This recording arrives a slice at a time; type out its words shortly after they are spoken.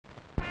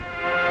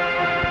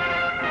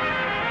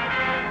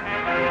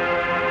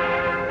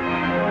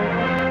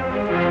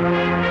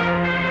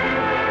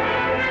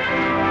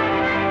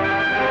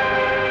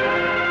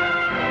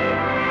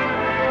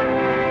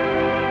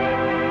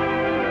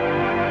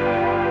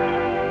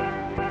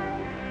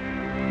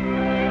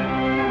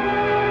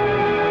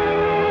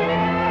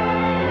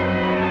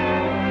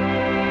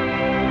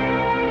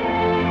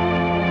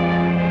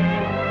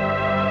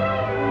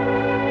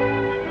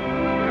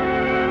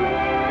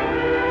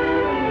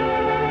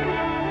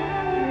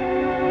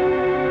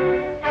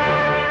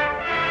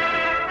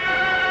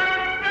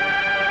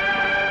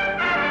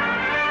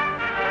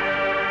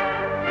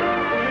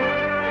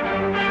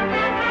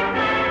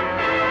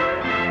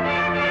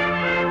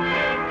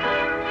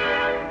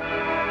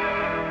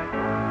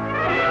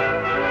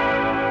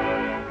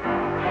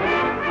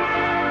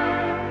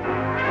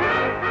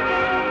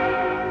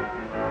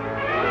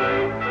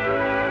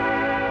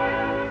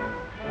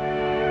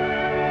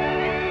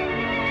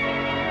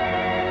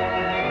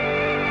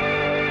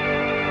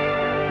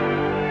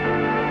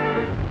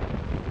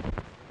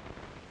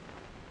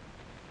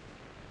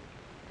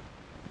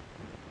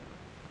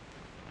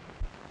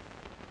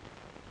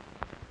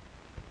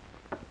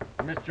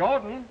Miss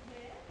Jordan?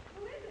 Yes?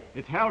 Who is it?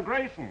 It's Hal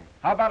Grayson.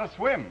 How about a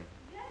swim?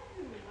 Yes,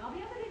 I'll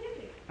be up in a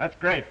jiffy. That's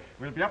great.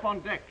 We'll be up on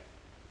deck.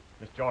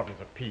 Miss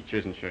Jordan's a peach,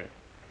 isn't she?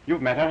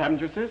 You've met her,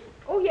 haven't you, sis?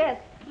 Oh,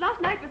 yes.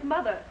 Last night with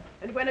Mother.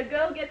 And when a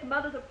girl gets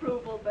Mother's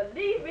approval,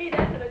 believe me,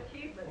 that's an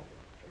achievement.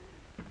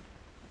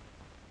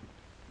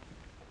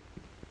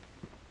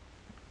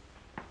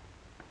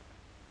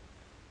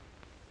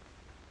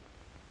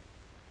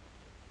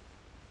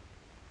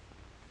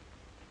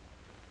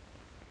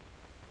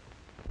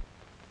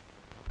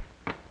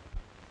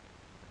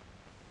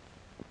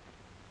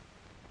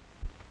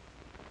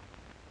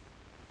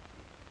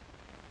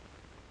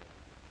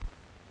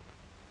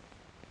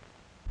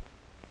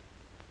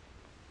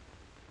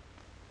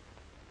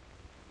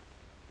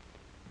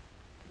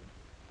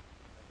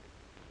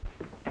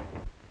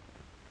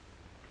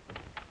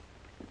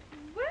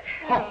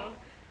 Oh.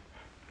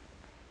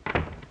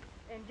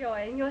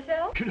 Enjoying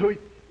yourself? You know,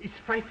 it's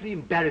frightfully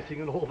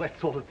embarrassing and all that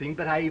sort of thing,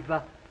 but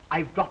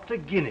I've dropped a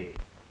guinea.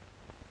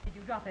 Did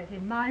you drop it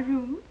in my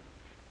room?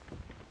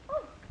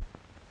 Oh.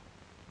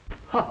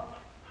 Huh.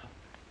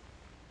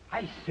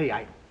 I say,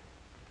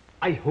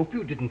 I hope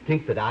you didn't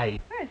think that I...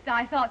 First,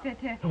 I thought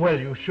that, Well,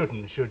 you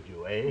shouldn't, should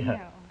you, eh?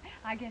 No,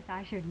 I guess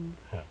I shouldn't.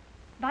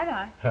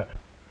 Bye-bye.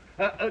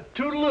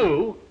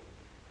 Toodaloo.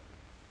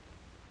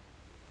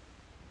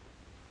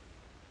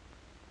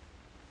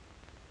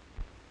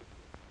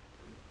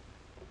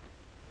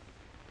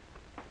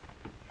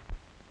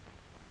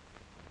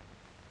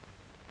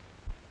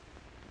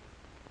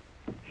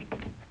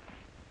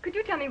 Could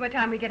you tell me what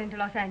time we get into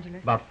Los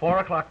Angeles? About 4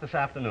 o'clock this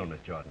afternoon,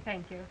 Miss Jordan.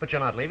 Thank you. But you're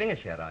not leaving us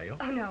yet, are you?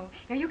 Oh, no.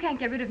 No, you can't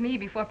get rid of me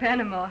before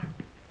Panama.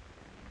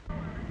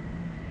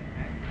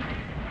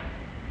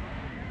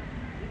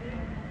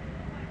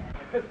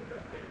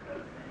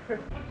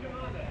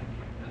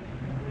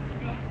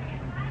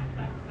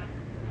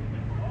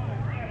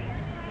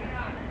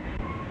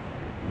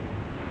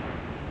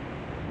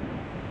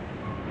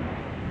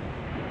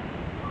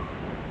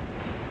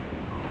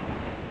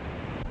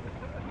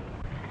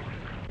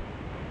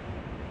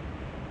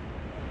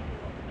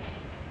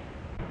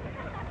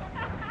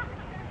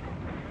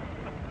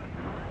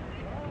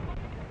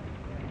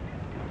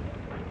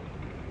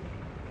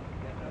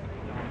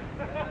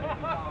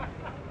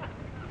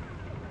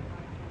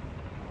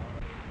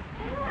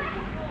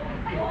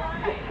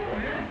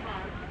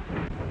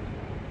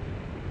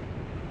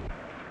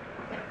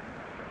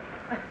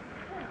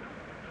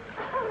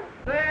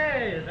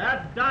 Say,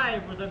 that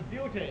dive was a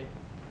beauty.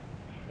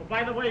 Oh,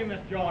 by the way, Miss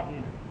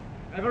Jordan,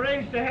 I've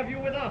arranged to have you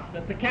with us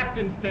at the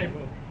captain's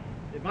table.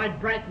 It might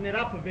brighten it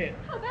up a bit.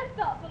 Oh, that's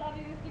thoughtful of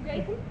you, Mr.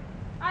 Grayson.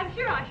 I'm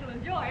sure I shall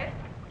enjoy it.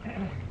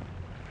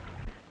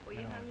 Were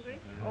you hungry?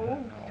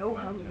 Oh, so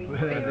hungry. Well,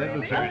 that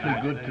looks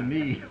actually good to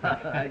me.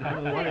 I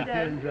don't know what it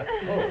is.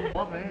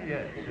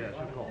 Yes,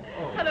 of course.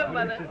 Oh, Hello,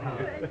 Mother.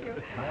 Thank you.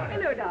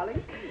 Hello,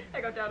 darling.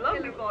 I got down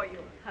lovely for you.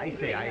 I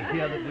say, I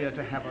hear that we are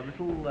to have a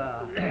little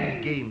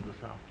game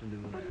this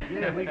afternoon.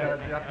 Yeah, we got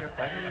up here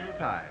quite a little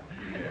time.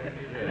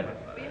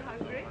 Were you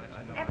hungry?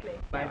 Aptly.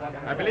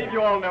 I believe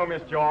you all know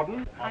Miss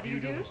Jordan. How do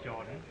you do, Miss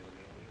Jordan?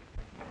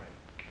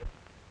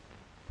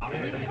 Oh,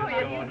 yes,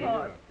 of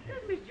course.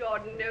 Does Miss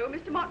Jordan know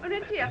Mr.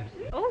 Montmorency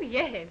Upson? Oh,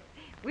 yes.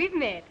 We've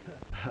met.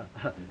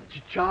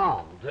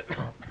 Charles.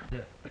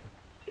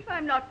 If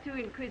I'm not too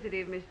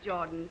inquisitive, Miss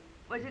Jordan,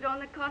 was it on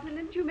the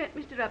continent you met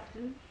Mr.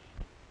 Upson?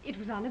 It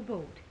was on a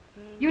boat.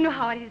 You know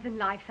how it is in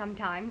life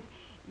sometimes.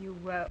 You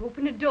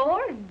open a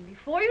door, and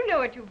before you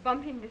know it, you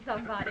bump into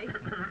somebody.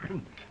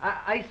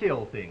 I say,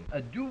 old thing,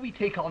 do we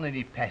take on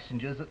any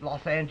passengers at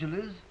Los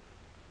Angeles?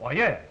 Why,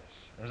 yes.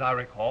 As I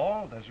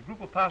recall, there's a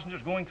group of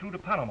passengers going through to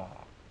Panama.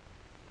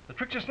 The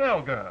Trixie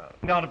Snell girl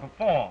down to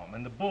perform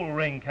in the Bull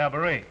Ring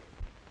Cabaret.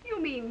 You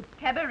mean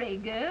cabaret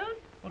girls?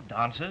 Well,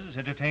 dancers,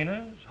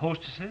 entertainers,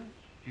 hostesses.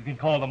 You can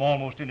call them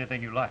almost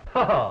anything you like.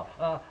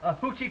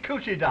 Hoochie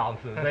coochie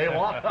dancers, eh,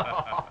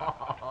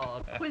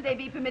 what? Will they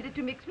be permitted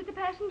to mix with the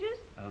passengers?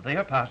 They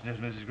are passengers,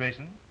 Mrs.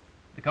 Grayson.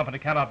 The company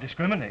cannot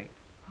discriminate.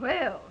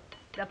 Well,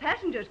 the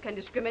passengers can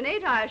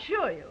discriminate, I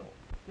assure you.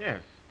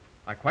 Yes,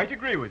 I quite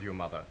agree with you,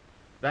 Mother.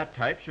 That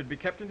type should be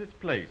kept in its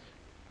place.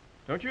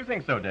 Don't you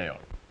think so, Dale?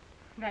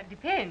 That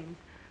depends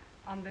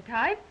on the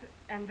type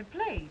and the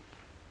place.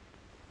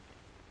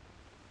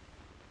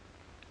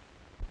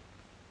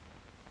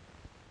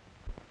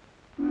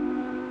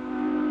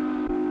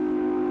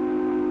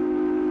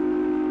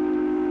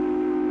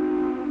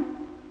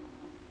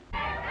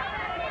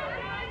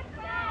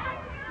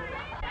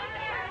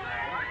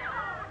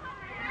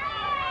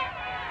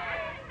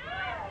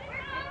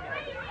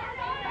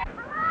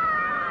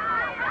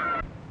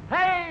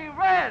 Hey,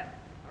 Red!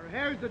 Her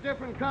hair's a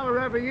different color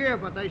every year,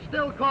 but they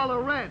still call her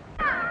red.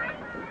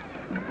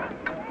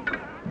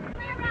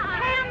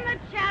 Ham the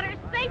chatter,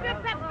 save your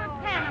pep for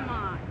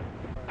Panama.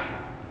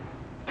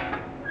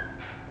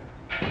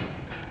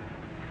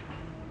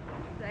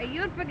 Say,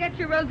 you'd forget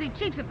your rosy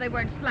cheeks if they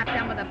weren't slapped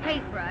down with a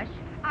paintbrush.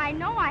 I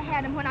know I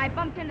had him when I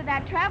bumped into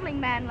that traveling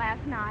man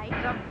last night.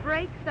 The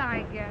breaks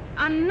I get.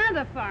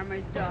 Another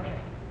farmer's daughter.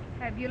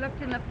 Have you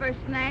looked in the First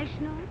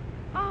National?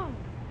 Oh,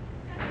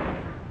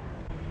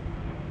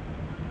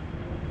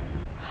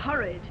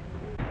 Horrid.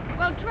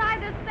 Well, try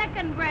the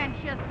second branch,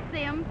 you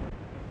simp.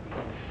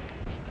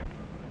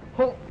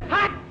 Oh,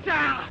 hot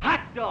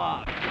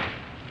dog!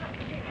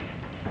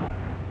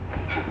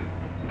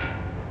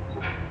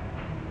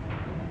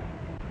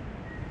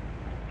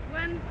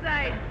 One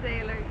side,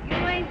 sailor. You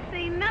ain't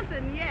seen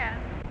nothing yet.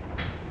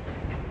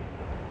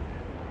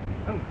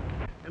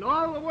 In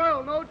all the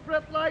world, no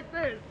trip like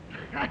this.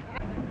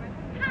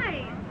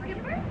 Hi,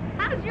 Skipper.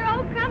 How's your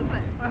old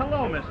compass? Well,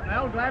 hello, Miss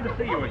Snell. Glad to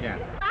see you again.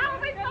 I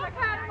always thought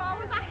Panama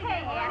was a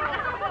hay.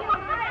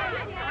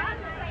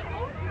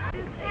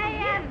 Hey,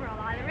 Admiral,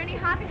 are there any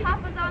hot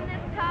toppers on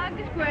this tug?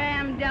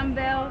 Scram,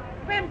 dumbbell.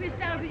 Cramp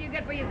yourself till you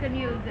get where you can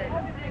use it.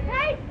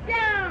 Take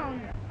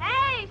down!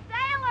 Hey,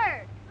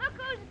 sailor! Look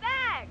who's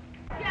back!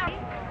 Yeah.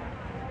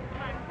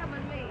 Come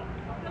with me.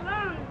 So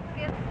long,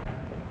 Skip.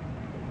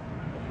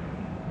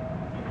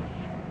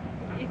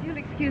 If you'll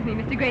excuse me,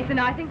 Mr. Grayson,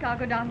 I think I'll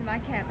go down to my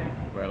cabin.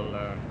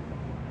 Well,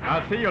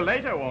 I'll see you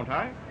later, won't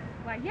I?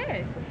 Why,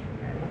 yes.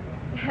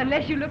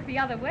 Unless you look the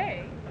other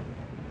way.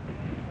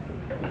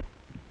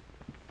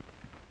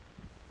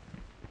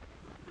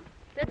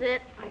 That's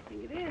it. I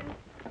think it is.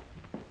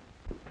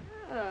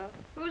 Oh,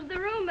 who's the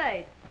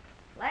roommate?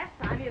 Last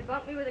time you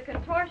bumped me with a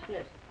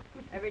contortionist.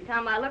 Every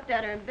time I looked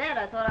at her in bed,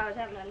 I thought I was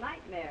having a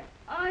nightmare.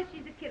 Oh,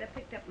 she's a kid I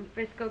picked up in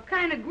Frisco.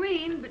 Kind of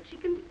green, but she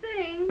can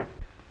sing.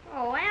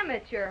 Oh,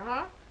 amateur,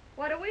 huh?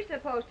 What are we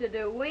supposed to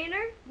do,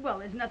 wiener? Well,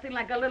 there's nothing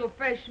like a little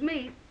fresh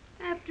meat.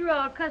 After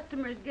all,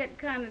 customers get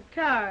kind of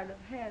tired of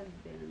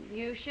has-beens.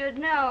 You should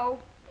know.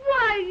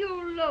 Why,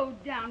 you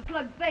low-down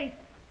plug-face.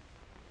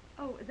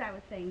 Oh, as I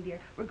was saying, dear,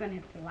 we're going to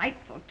have a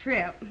delightful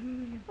trip.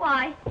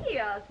 Why,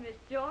 here's Miss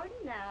Jordan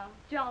now.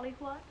 Jolly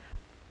what?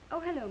 Oh,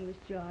 hello, Miss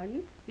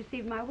Jordan.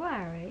 Received my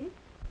wire, eh?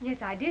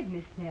 Yes, I did,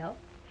 Miss Snell.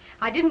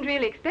 I didn't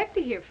really expect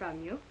to hear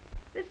from you.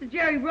 This is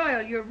Jerry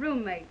Royal, your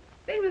roommate.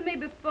 Been with me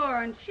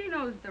before, and she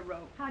knows the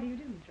ropes. How do you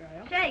do, Miss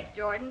Royal? Shake,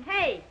 Jordan.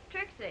 Hey,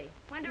 Trixie,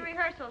 when do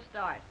rehearsals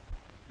start?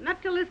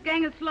 Not till this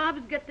gang of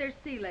slobs get their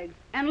sea legs.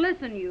 And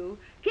listen, you,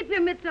 keep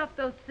your mitts off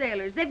those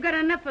sailors. They've got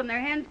enough on their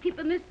hands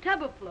keeping this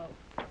tub afloat.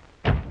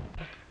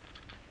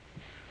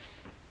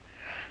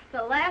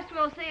 The last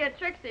we'll see of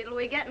Trixie till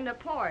we get into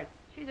port.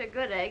 She's a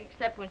good egg,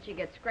 except when she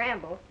gets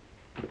scrambled.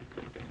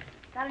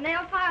 Got a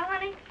nail file,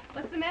 honey?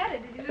 What's the matter?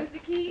 Did you lose the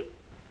key?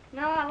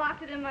 No, I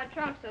locked it in my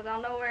trunk so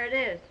they'll know where it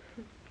is.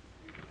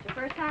 It's your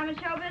first time in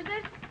show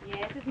business?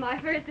 Yes, it's my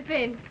first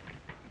offense.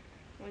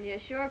 Well, you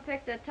sure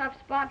picked a tough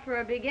spot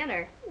for a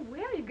beginner.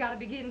 Well, you've got to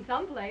begin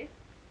someplace.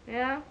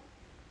 Yeah?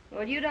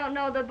 Well, you don't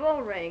know the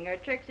bull ring or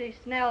Trixie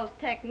Snell's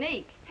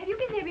technique. Have you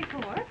been there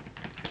before?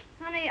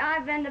 Honey,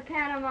 I've been to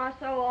Panama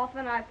so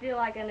often I feel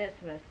like an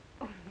isthmus.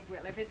 Oh,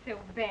 well, if it's so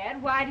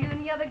bad, why do you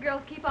and the other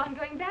girls keep on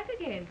going back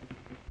again?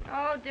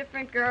 Oh,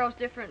 different girls,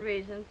 different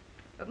reasons.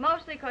 But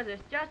mostly 'cause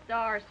it's just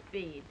our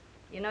speed.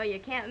 You know, you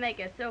can't make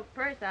a silk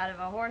purse out of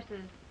a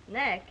horse's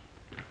neck.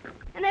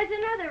 And there's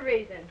another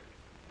reason.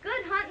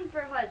 Good hunting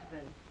for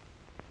husbands.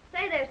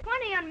 Say, there's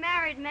 20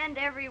 unmarried men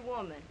to every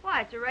woman.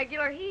 Why, it's a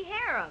regular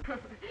he-harem.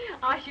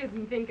 I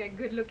shouldn't think a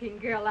good-looking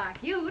girl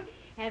like you'd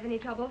have any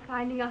trouble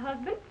finding a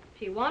husband.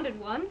 She wanted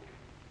one.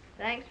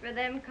 Thanks for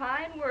them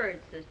kind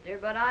words, sister,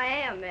 but I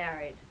am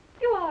married.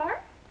 You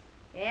are?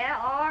 Yeah,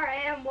 are,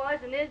 am, was,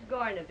 and is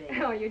going to be.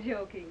 Oh, you're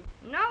joking.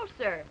 No,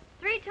 sir.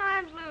 3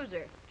 times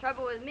loser.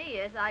 Trouble with me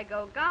is I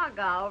go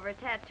gaga over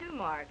tattoo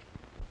marks.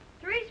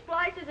 3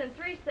 splices and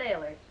 3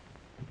 sailors.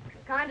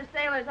 The kind of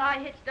sailors I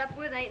hitched up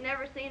with ain't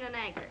never seen an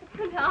anchor.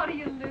 And how do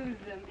you lose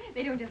them?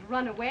 They don't just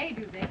run away,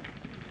 do they?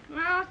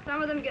 No,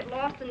 some of them get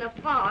lost in the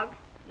fog.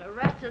 The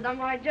rest of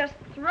them I just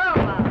throw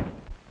out.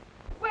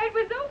 Well, it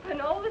was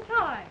open all the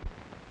time.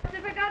 I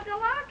forgot to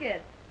lock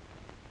it.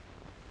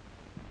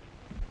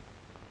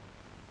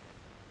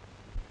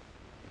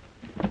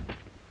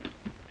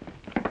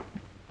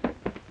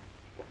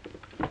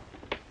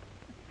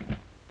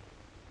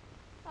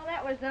 Oh,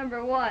 that was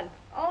number 1.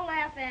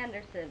 Olaf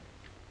Anderson.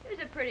 He was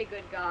a pretty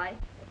good guy.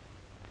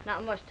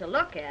 Not much to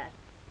look at,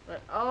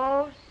 but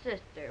oh,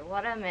 sister,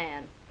 what a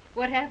man.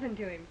 What happened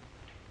to him?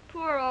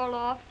 Poor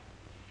Olaf.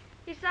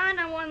 He signed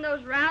on one of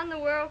those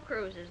round-the-world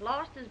cruises,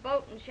 lost his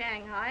boat in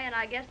Shanghai, and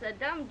I guess the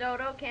dumb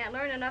dodo can't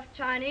learn enough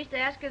Chinese to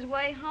ask his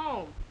way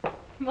home.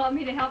 Want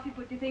me to help you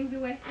put your things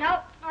away?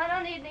 Nope, I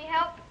don't need any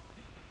help.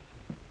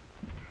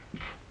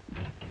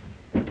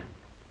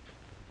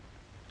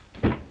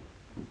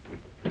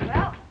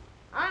 Well,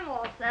 I'm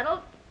all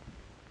settled.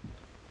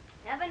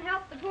 Heaven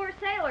help the poor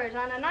sailors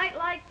on a night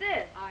like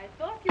this. I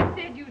thought you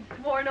said you'd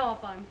sworn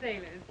off on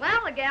sailors.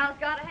 Well, the gal's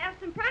got to have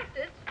some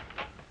practice.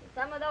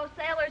 Some of those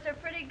sailors are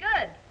pretty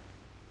good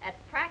at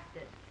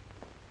practice.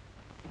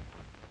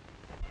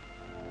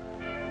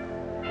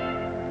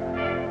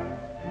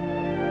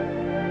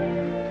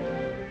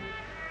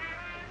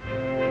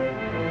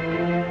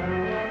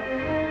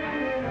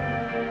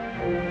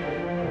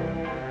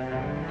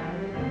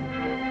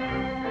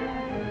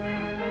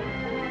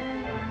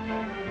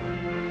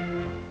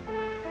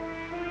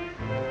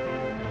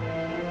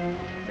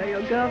 Say,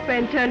 Your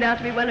girlfriend turned out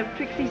to be one of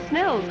Trixie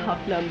Snell's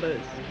hot numbers.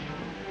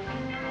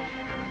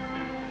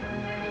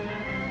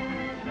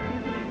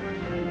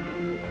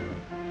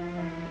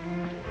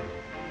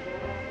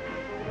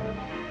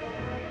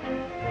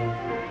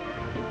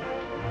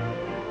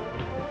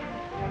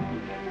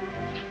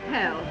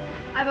 Hal,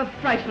 I have a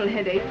frightful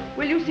headache.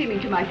 Will you see me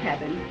to my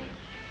cabin?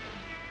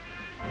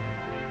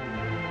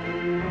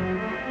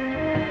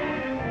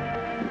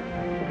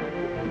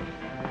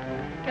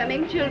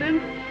 Coming,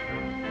 children?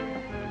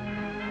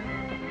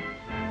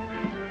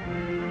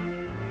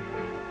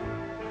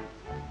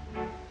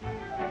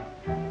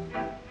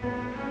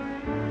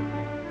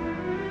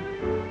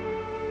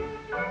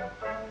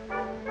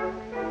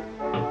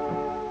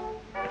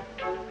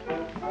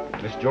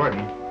 Miss Jordan,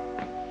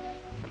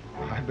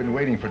 I've been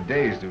waiting for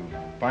days to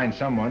find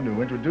someone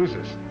to introduce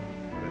us.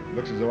 It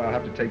looks as though I'll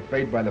have to take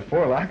fate by the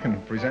forelock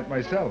and present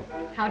myself.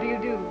 How do you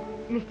do,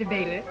 Mr.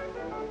 Bailiff?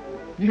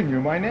 You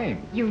knew my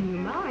name. You knew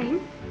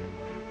mine.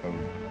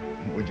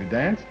 Would you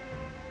dance?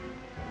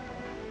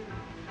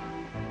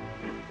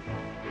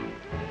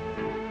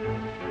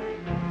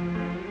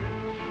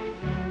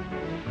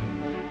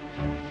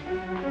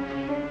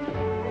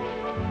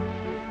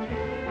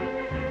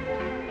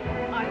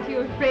 Aren't you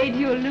afraid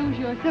you'll lose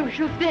your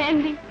social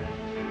standing?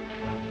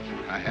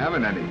 I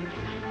haven't any.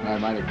 I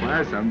might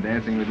acquire some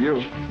dancing with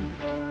you.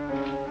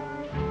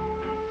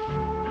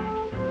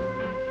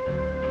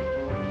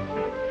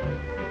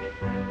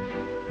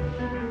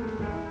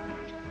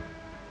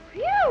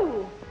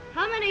 Phew!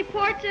 How many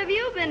ports have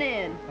you been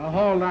in? A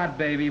whole lot,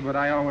 baby, but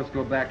I always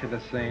go back to the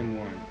same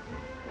one.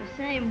 The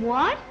same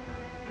what?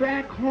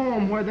 Back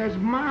home where there's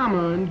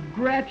Mama and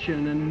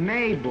Gretchen and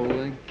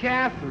Mabel and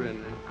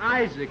Catherine and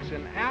Isaacs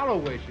and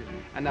Aloysius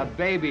and a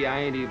baby I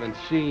ain't even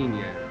seen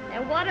yet.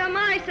 And what am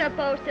I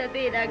supposed to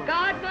be, the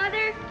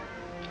godmother?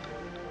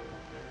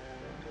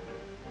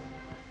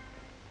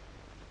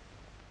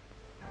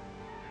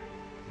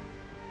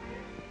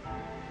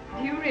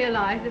 Do you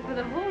realize that for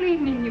the whole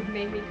evening you've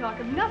made me talk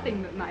of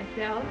nothing but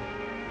myself?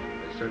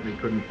 I certainly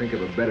couldn't think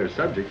of a better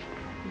subject.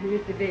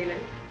 Mr.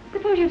 Bailiff,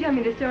 suppose you tell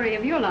me the story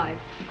of your life.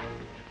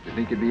 You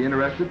think you'd be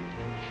interested?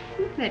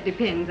 That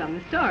depends on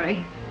the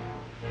story.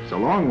 It's a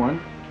long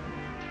one.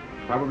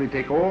 Probably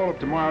take all of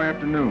tomorrow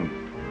afternoon.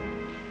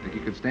 Think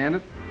you could stand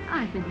it?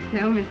 I think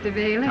so, Mr.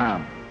 Bailiff.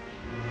 Tom.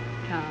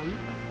 Tom.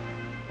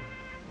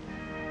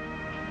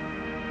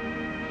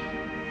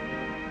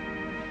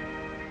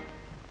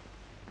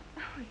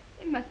 Oh,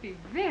 it must be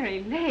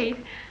very late.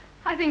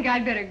 I think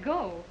I'd better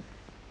go.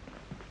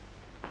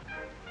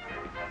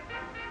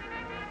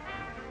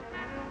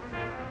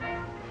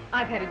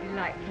 I've had a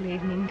delightful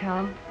evening,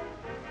 Tom.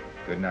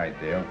 Good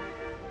night, Dale.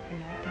 Good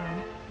night,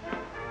 Tom.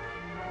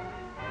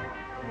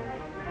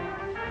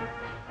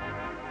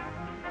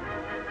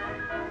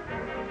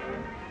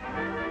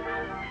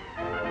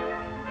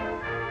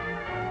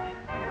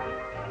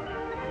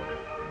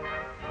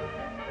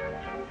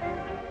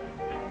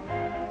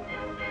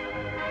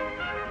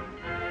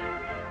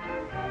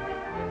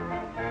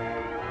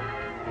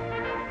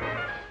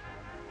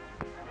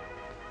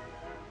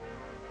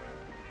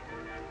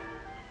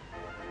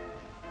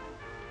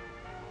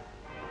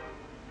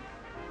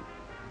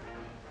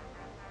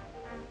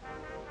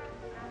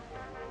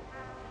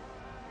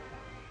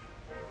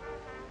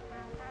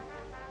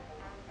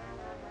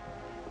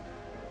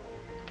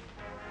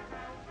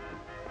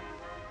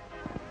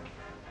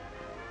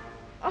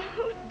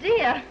 Oh,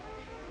 dear.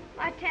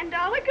 My $10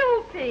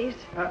 gold piece.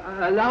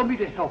 Allow me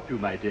to help you,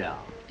 my dear.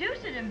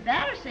 Deuced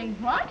embarrassing,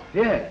 what?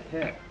 Here,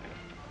 here.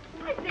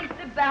 I think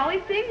the bally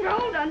thing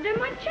rolled under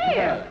my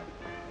chair.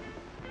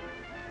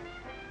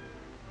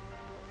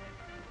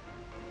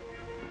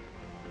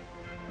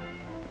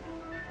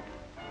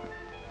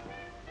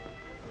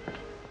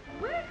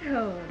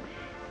 Well,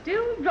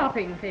 still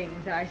dropping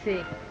things, I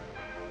see.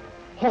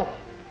 Oh.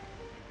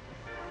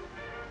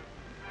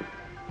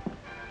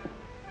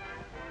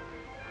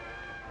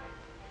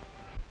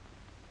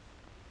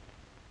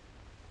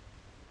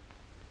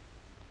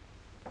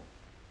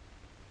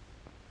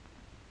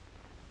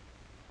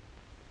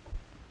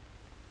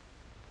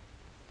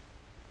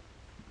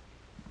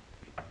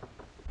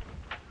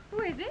 Who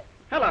is it?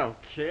 Hello,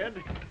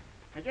 kid.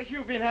 I guess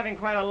you've been having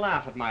quite a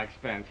laugh at my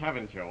expense,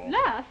 haven't you?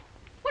 Laugh?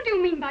 What do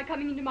you mean by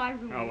coming into my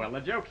room? Oh, well,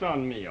 the joke's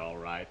on me, all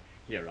right.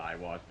 Here I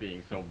was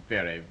being so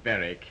very,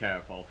 very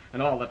careful,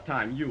 and all the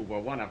time you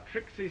were one of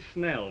Trixie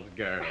Snell's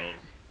girls.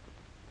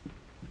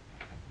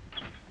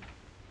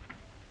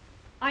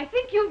 I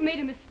think you've made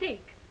a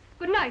mistake.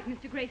 Good night,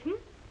 Mr. Grayson.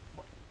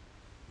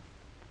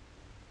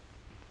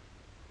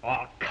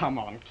 Oh, come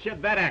on,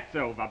 kid. That act's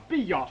over. Be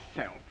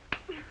yourself.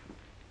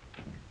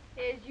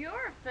 Is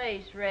your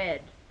face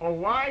red?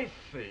 Oh, I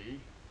see.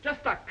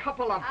 Just a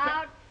couple of...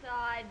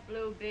 Outside,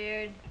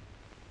 Bluebeard.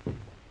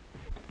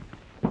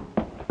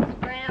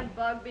 Scram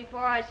bug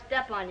before I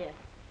step on you.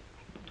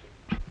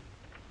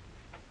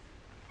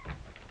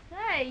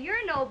 Say,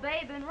 you're no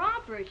babe in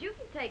rompers. You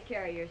can take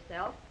care of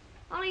yourself.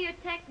 Only your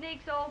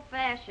technique's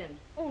old-fashioned.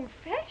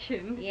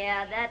 Old-fashioned?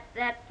 Yeah,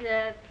 that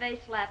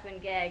face-slapping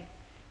gag.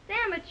 It's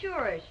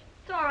amateurish.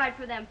 It's all right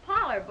for them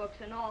parlor books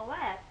and all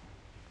that.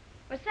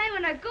 But say,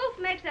 when a goof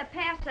makes a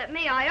pass at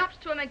me, I ups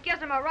to him and gives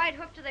him a right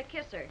hook to the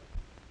kisser.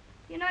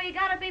 You know, you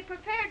gotta be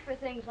prepared for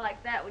things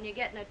like that when you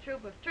get in a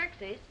troop of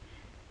Trixies.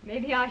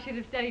 Maybe I should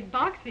have studied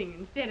boxing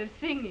instead of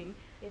singing.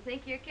 You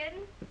think you're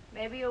kidding?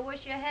 Maybe you'll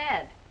wish you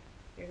had.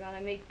 You're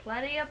gonna meet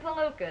plenty of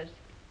palookas.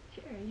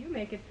 Sure, you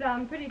make it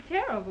sound pretty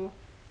terrible.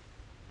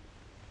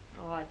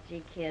 Oh,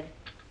 gee, kid.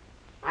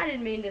 I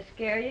didn't mean to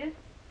scare you.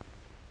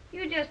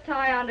 You just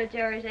tie onto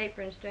Jerry's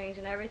apron strings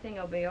and everything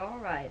will be all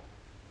right.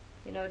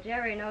 You know,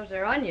 Jerry knows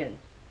they're onions.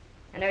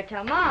 And they're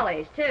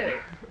tamales, too.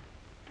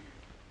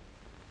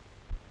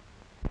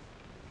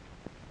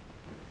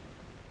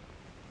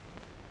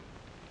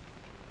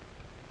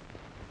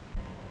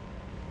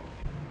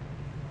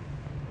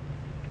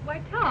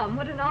 Why, Tom,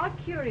 what an odd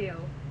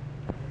curio.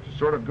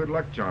 Sort of good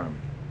luck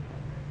charm.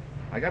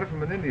 I got it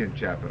from an Indian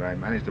chap that I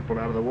managed to pull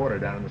out of the water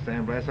down in the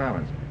Sandblast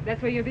Islands.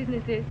 That's where your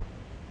business is?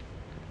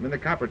 I'm in the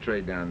copper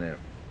trade down there.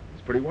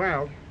 It's pretty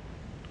wild.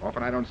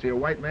 Often I don't see a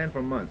white man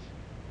for months.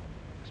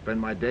 I spend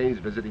my days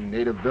visiting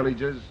native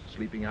villages,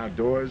 sleeping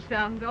outdoors.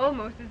 Sounds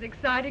almost as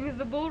exciting as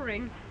the bull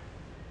ring.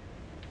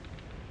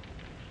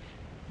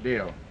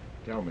 Dale,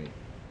 tell me,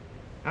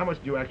 how much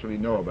do you actually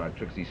know about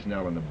Trixie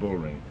Snell and the bull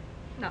ring?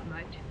 Not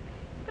much.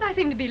 But I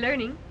seem to be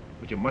learning.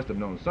 But you must have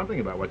known something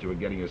about what you were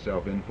getting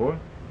yourself in for.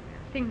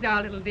 Things are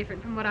a little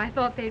different from what I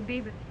thought they'd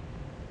be, but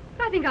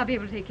I think I'll be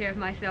able to take care of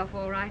myself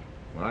all right.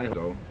 Well, I hope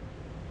so.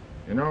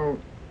 You know,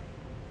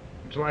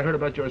 until I heard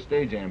about your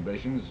stage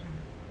ambitions,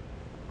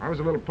 I was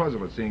a little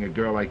puzzled at seeing a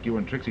girl like you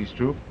in Trixie's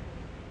troupe.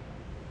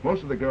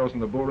 Most of the girls in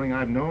the bull ring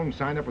I've known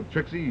signed up with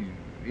Trixie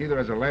either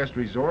as a last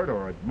resort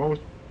or at most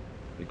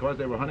because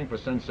they were hunting for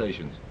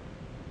sensations.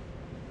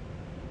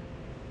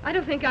 I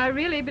don't think I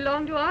really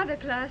belong to either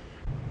class.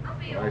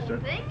 The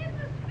old thing is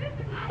a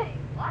spiffing thing.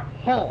 What?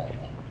 Hall.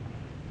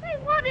 Hey,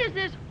 what is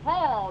this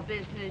hall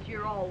business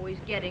you're always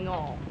getting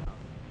on?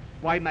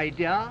 Why, my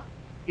dear,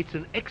 it's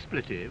an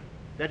expletive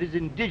that is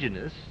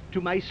indigenous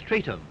to my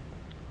stratum.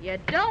 You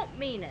don't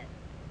mean it.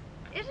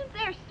 Isn't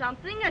there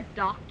something a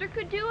doctor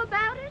could do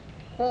about it?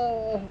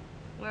 Oh.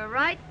 We're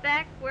right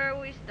back where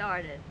we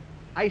started.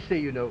 I say,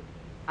 you know,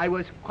 I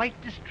was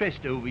quite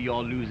distressed over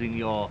your losing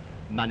your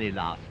money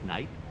last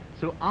night.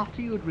 So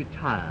after you'd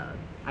retired,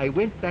 I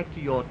went back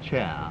to your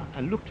chair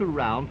and looked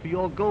around for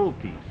your gold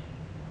piece.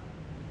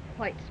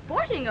 Quite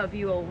sporting of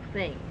you, old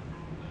thing.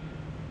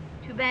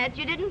 Too bad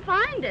you didn't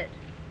find it.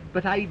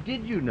 But I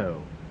did, you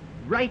know,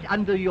 right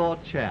under your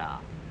chair.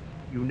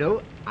 You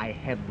know, I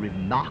have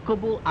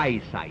remarkable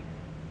eyesight.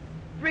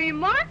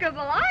 Remarkable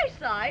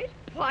eyesight?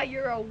 Why,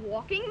 you're a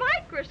walking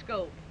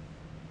microscope.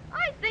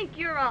 I think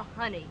you're a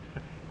honey.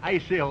 I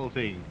say, old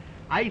thing,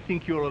 I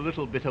think you're a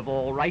little bit of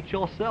all right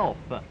yourself.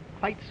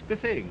 Quite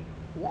spiffing.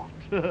 What?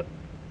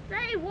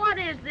 Say, what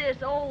is this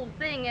old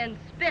thing and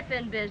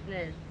spiffing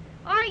business?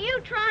 Are you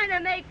trying to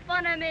make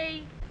fun of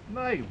me?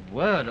 My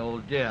word,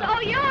 old dear. So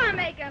you're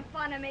making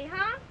fun of me,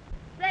 huh?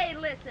 Say,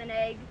 listen,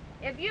 Egg.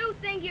 If you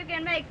think you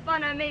can make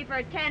fun of me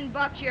for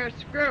 $10, you're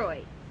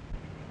screwy.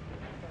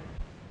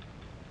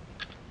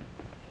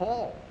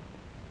 Oh.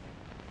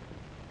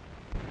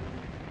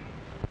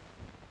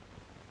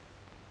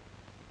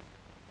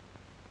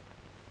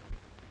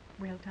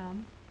 Well,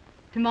 Tom,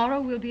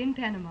 tomorrow we'll be in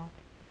Panama.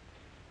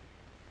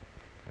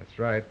 That's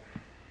right.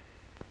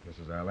 This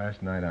is our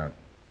last night out.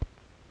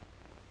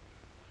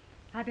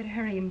 I better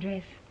hurry and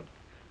dress.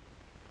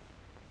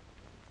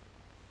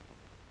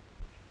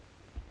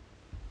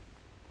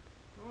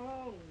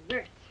 Oh,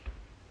 nurse.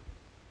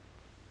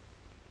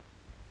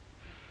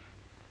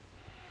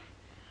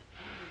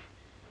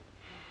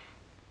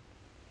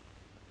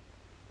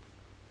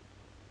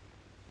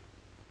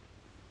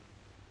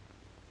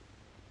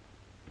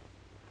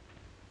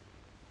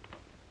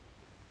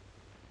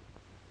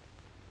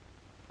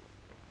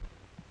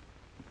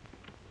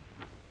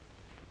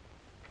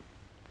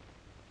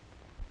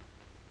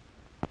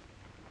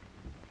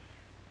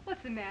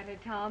 What's the matter,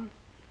 Tom?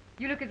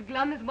 You look as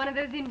glum as one of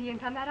those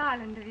Indians on that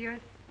island of yours.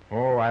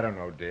 Oh, I don't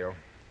know, Dale.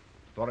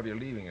 Thought of your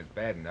leaving is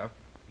bad enough.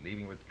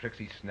 Leaving with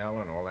Trixie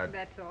Snell and all that.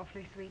 That's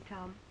awfully sweet,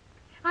 Tom.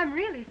 I'm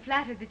really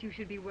flattered that you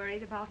should be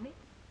worried about me.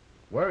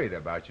 Worried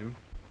about you?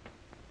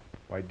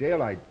 Why,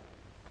 Dale, I...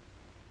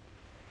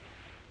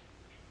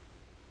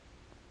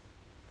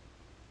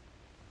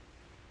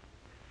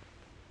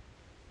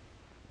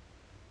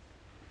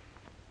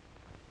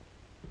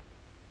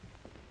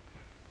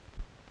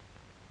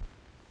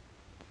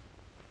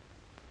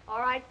 All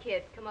right,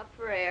 kid, come up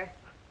for air.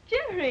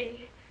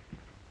 Jerry!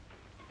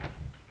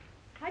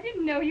 I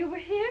didn't know you were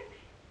here.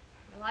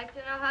 I'd like to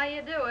know how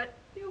you do it.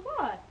 Do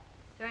what?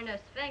 Turn a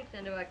sphinx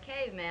into a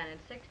caveman in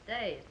 6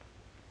 days.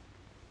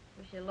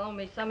 Wish you'd loan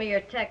me some of your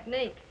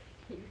technique.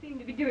 You seem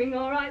to be doing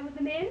all right with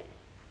the men.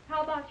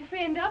 How about your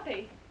friend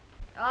Uppy?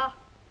 Oh,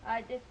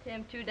 I ditched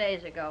him 2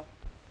 days ago.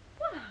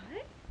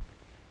 Why?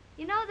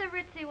 You know the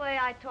ritzy way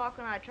I talk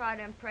when I try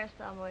to impress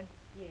someone?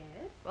 Yes.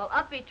 Well,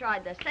 Uppy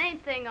tried the same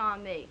thing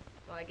on me,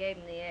 so I gave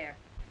him the air.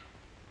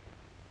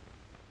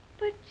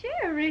 But,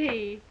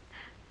 Jerry,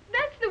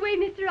 That's the way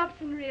Mr.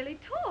 Upson really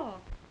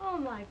talks. Oh,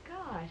 my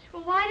gosh.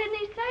 Well, why didn't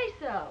he say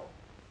so?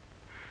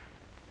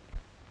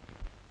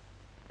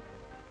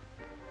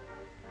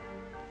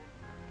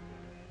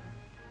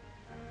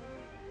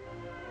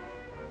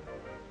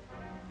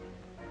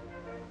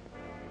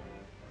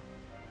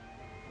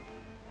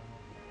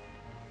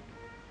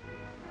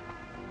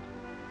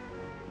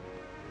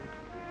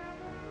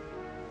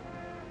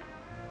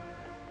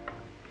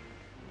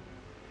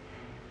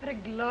 What a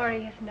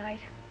glorious night.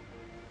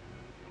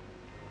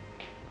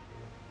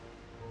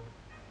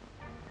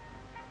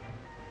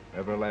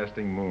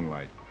 Everlasting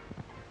moonlight.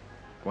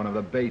 One of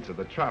the baits of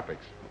the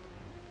tropics.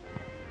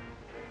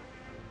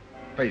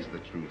 Face the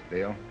truth,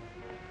 Dale.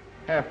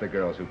 Half the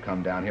girls who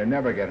come down here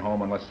never get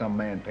home unless some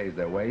man pays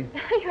their way.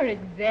 You're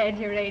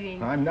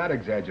exaggerating. I'm not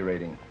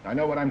exaggerating. I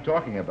know what I'm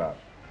talking about.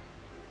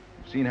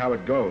 I've seen how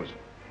it goes.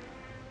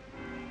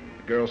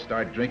 The girls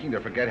start drinking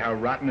to forget how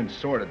rotten and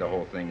sordid the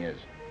whole thing is.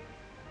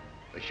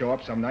 They show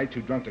up some night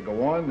too drunk to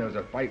go on, there's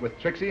a fight with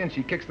Trixie, and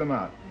she kicks them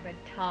out. But,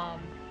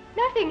 Tom,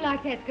 nothing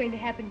like that's going to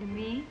happen to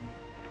me.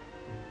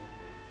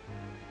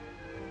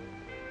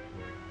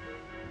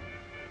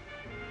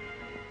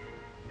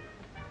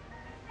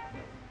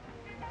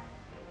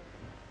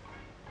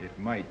 It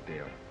might,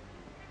 Dale.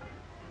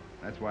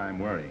 That's why I'm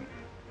worrying.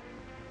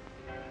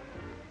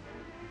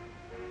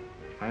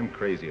 I'm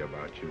crazy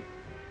about you.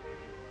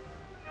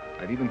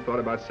 I've even thought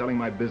about selling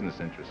my business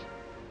interests.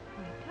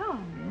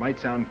 Tom. It might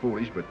sound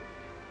foolish, but...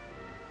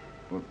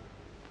 well,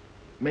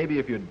 maybe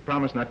if you'd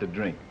promise not to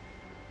drink.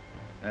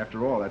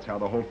 After all, that's how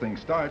the whole thing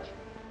starts.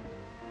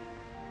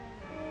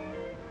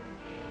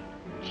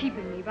 You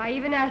cheapen me by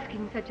even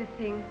asking such a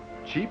thing.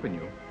 Cheapen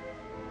you?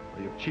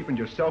 Well, you've cheapened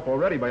yourself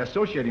already by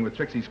associating with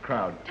Trixie's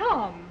crowd.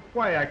 Tom!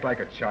 Why act like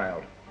a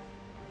child?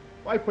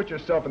 Why put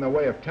yourself in the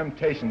way of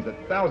temptations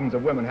that thousands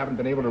of women haven't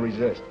been able to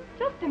resist?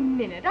 Just a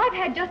minute. I've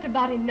had just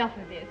about enough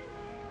of this.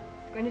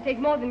 It's going to take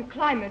more than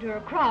climate or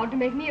a crowd to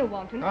make me a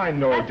wanton. I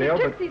know, As Dale,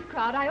 for but... Trixie's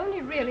crowd, I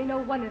only really know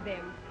one of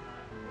them.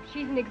 If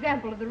she's an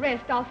example of the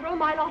rest, I'll throw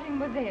my lot in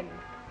with them.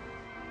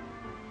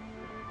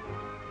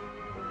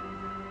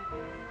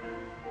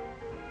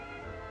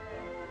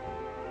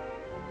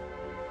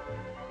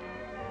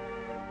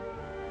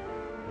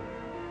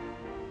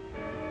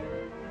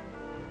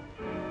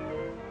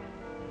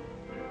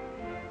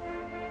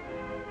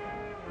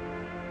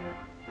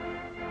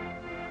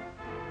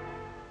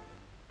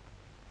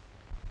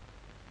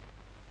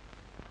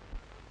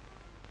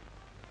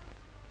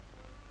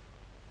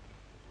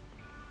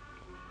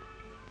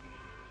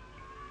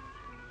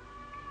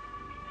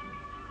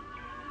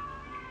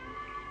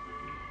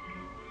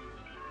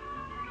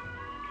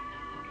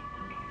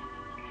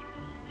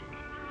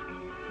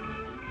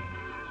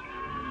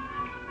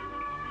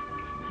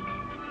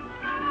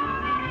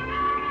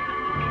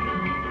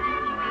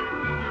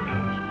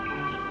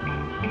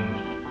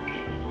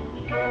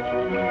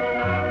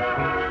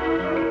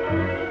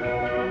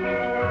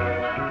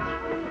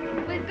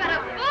 We've got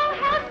a full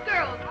house,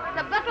 girls.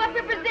 So buckle up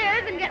your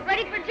brassieres and get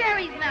ready for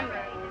Jerry's number.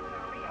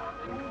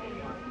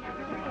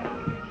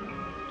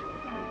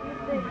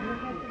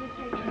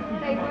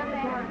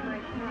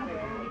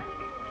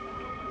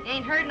 You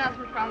ain't heard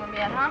nothing from him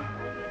yet, huh?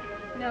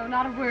 No,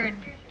 not a word.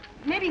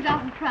 Maybe he's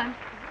out in front.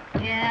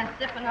 Yeah,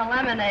 sipping a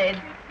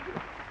lemonade.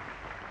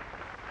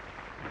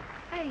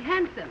 Hey,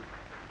 handsome.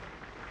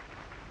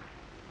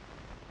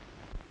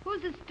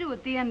 Who's the stew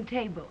at the end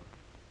table?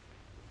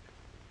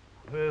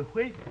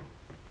 Wait.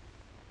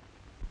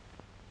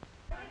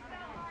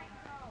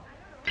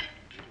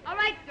 All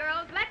right,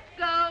 girls, let's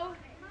go.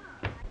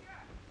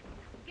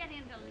 Get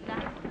into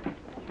lunch.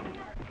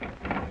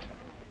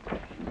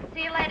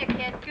 See you later,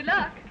 kid. Good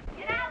luck.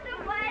 Get out the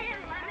way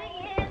and let me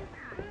in.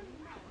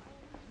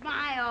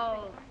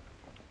 Smile.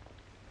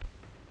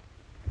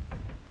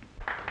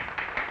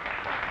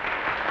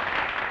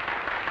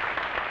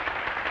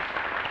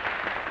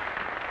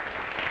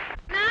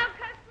 Now,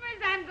 customers,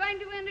 I'm going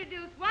to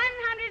introduce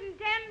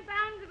 110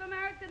 pounds of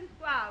American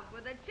squab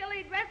with a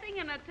chili dressing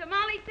and a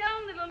tamale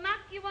tone that'll knock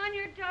you on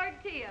your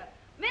tortilla.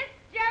 Miss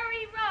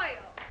Jerry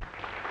Royal.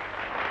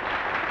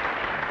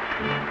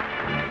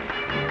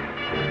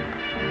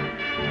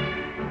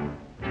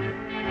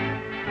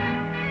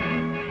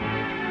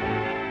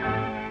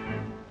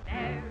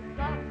 There's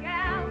a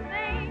gal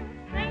named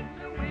St.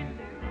 Louis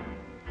Lou,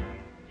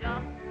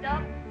 just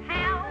a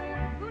pal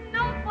who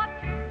knows what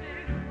to do.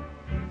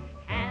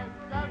 Has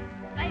a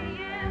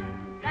saying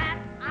that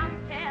I'm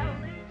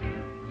telling to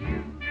you.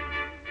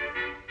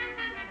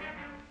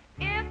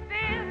 If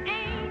it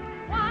ain't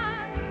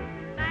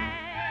one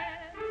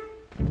that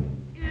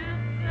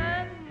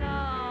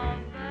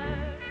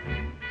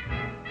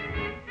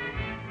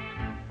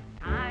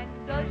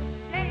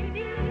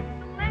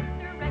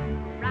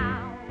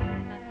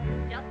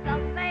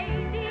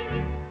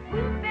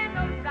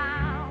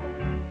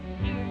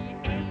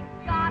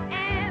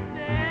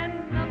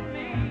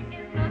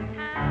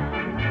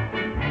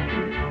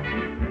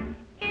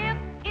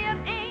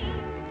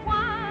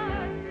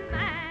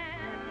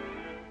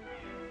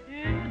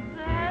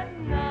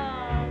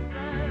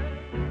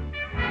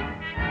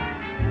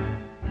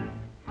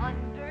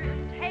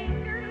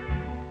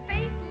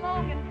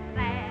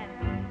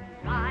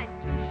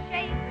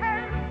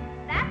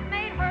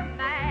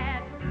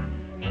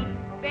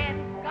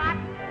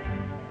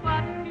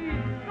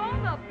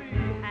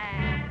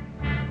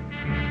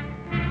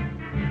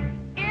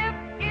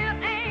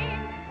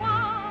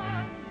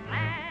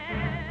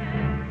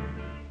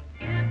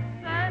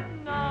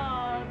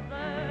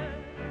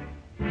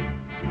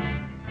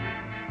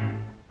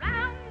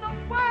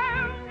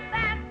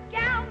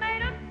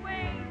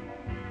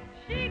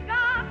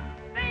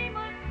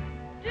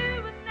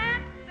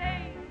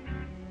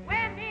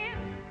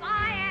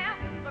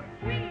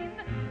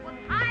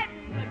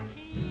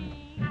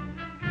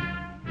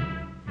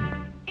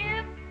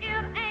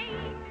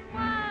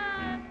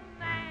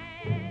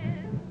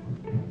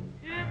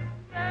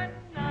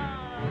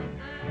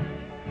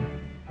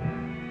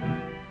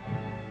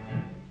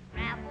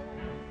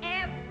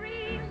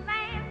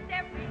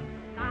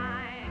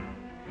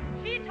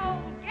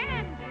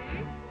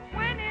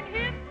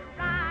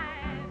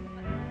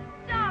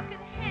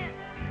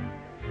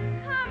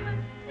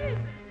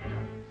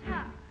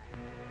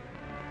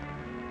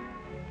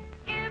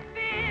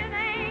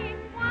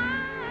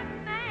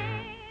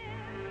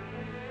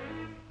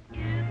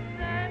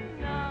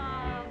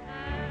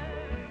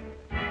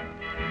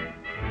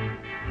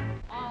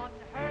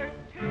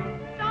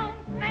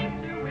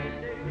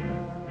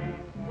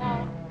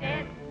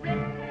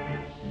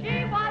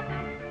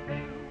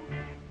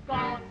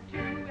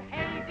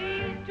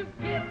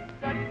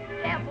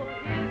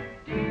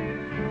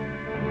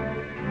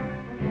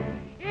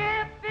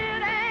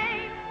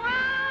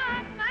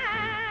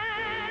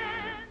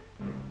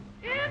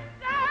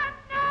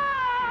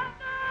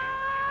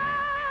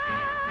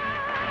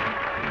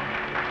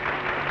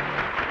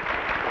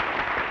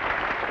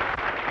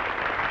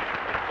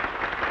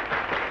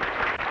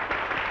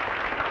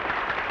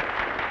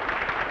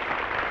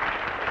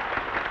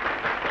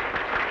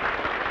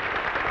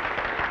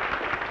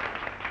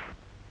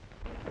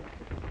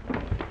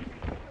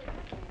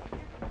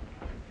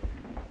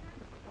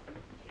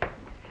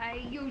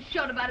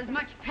showed about as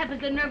much pep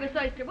as a nervous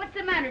oyster. What's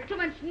the matter? Too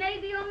much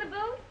Navy on the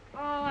boat?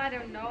 Oh, I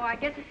don't know. I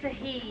guess it's the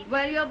heat.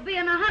 Well, you'll be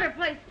in a hotter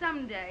place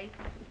someday.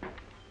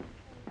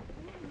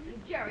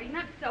 Jerry,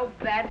 not so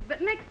bad,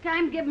 but next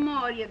time give 'em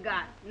all you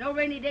got. No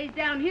rainy days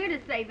down here to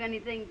save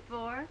anything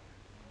for.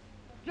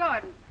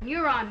 Jordan,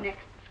 you're on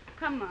next.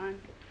 Come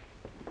on.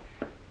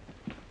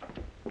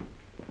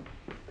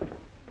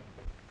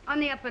 On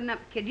the up and up,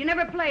 kid. You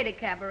never played a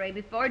cabaret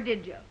before,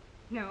 did you?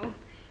 No.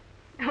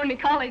 Only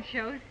college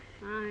shows.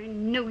 I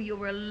knew you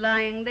were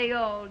lying. They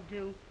all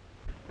do.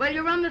 Well,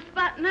 you're on the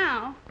spot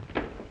now.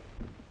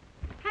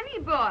 Honey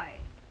boy.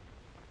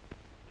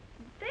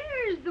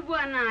 There's the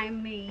one I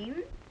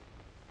mean.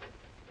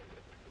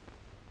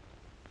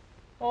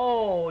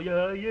 Oh,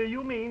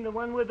 you mean the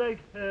one with the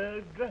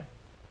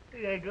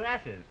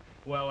glasses?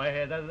 Well,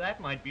 that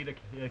might be the...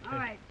 All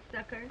right,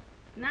 sucker.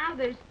 Now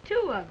there's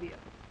two of you.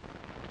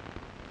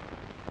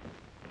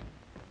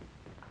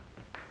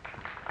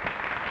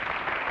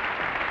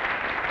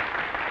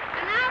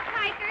 And now,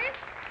 Pikers,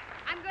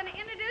 I'm going to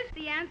introduce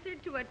the answer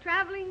to a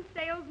traveling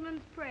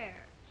salesman's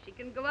prayer. She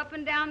can go up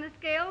and down the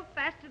scale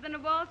faster than a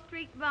Wall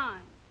Street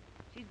bond.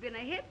 She's been a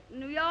hit in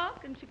New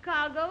York and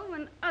Chicago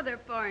and other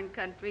foreign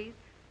countries.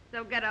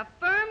 So get a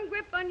firm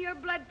grip on your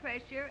blood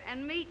pressure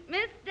and meet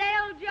Miss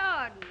Dale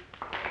Jordan.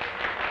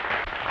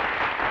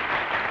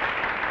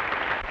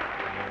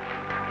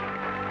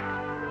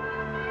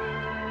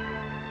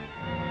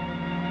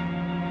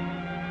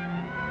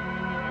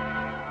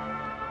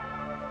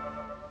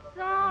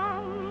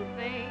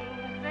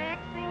 Something's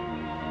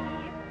vexing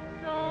me,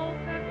 so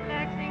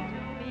perplexing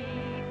to me,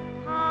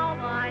 how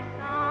I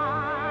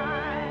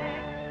sigh.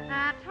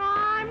 At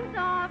times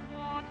I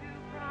want to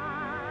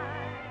cry.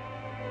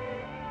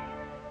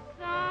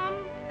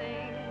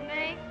 Something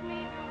makes me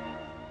do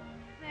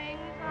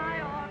things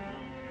I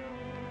oughtn't do.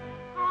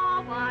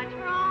 How I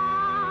try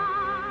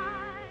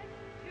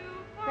to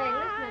Say,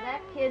 listen to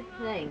that kid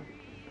sing.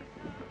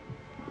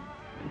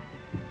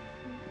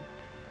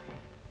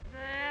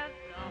 There's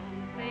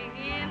something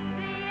in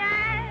the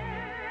air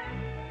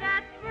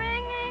that's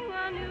bringing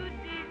a new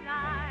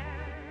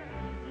desire.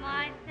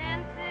 My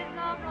senses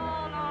are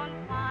all on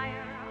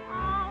fire.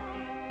 Oh,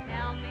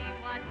 tell me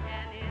what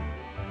can it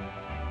be?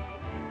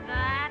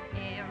 That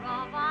air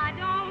of I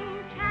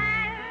don't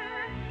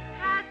care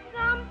has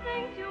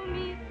something to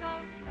me so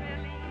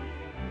thrilling.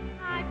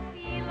 I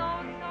feel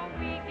oh so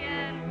weak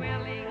and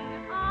willing.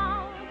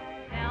 Oh,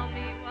 tell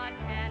me what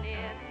can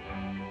it be?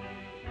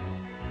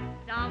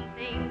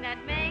 Something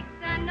that makes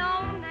an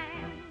old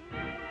man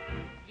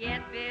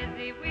get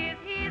busy with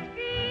his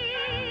feet.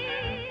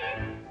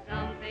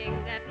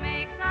 Something that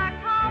makes a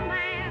tall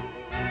man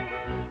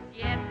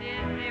get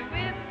busy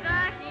with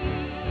the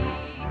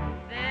heat.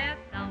 There's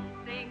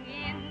something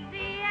in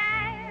the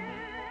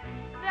air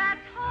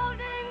that's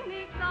holding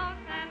me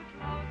close and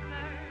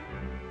closer.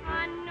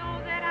 I know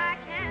that I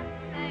can't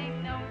say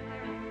no,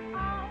 sir.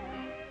 Oh,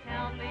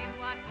 tell me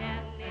what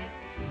can it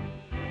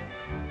be?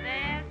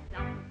 There's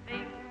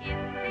something in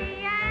the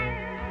air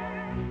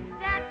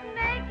that's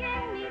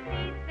making me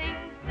see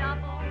things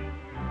double,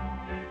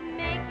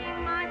 making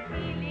my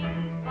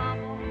feelings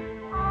bubble.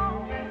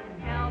 Oh,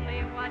 tell me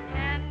what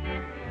can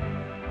it be?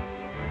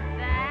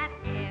 That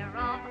air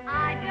of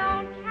I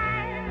don't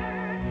care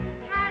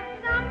has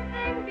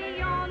something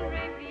beyond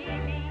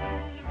revealing.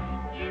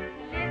 It's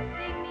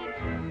lifting me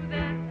to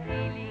the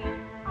ceiling.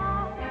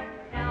 Oh,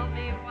 tell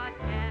me what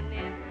can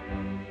it be?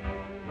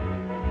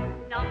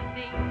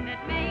 Something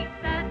that makes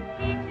a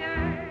teacher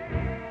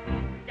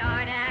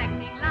start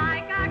acting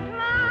like a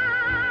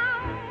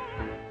clown.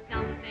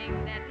 Something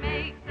that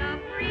makes a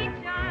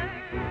preacher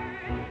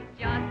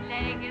just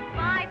lay his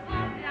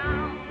Bible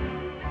down.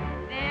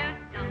 There's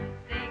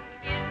something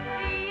in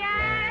the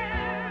air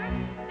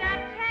that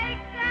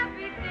takes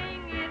everything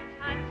it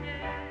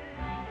touches.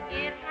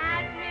 It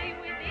has me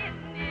within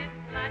its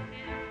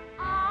clutches.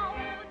 Oh,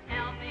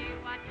 tell me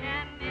what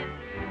can it be?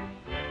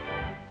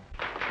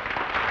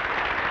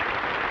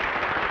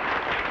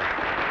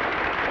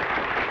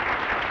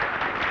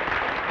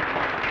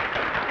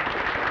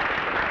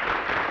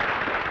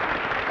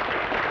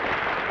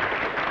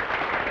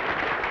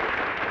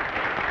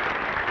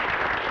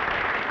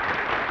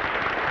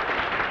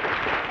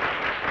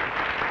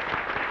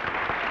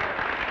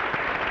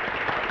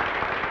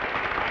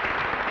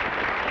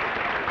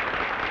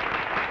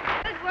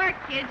 Good work,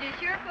 kids. You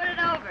sure put it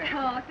over.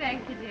 Oh,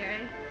 thank you,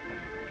 dearie.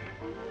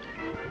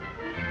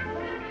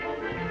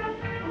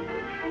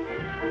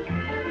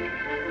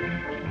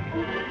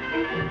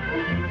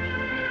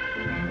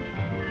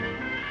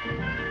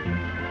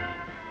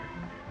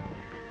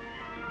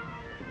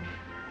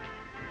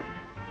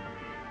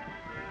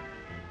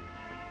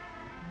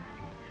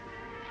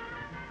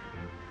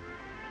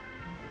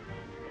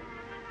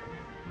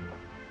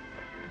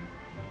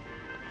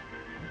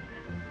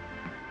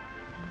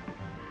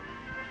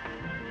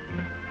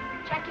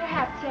 Check your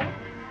hat, sir.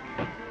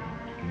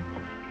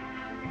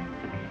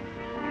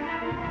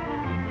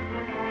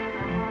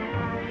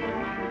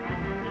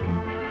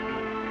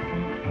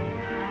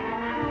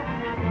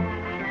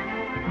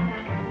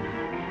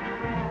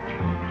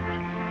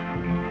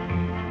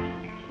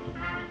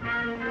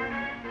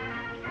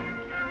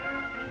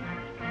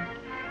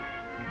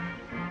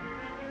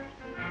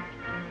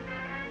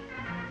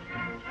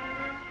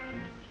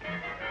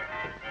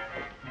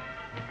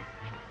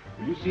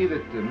 you see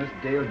that Miss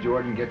Dale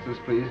Jordan gets this,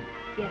 please?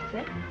 Yes,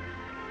 sir.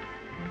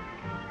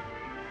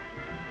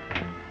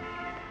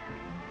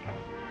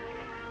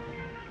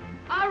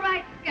 All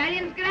right,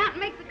 scallions, get out and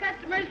make the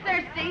customers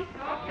thirsty.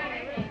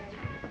 Okay.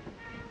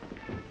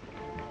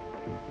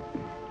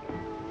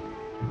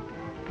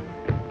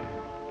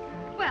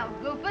 Well,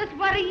 Goofus,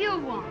 what do you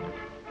want?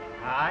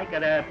 I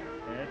got a...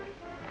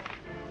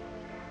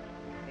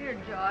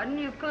 Here, Jordan,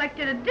 you've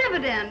collected a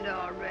dividend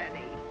already.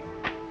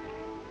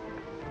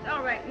 It's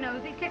all right,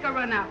 Nosy. Take a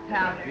run out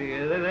powder.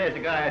 There's a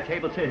guy at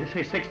table,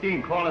 say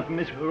 16, calling for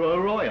Miss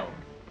Royal.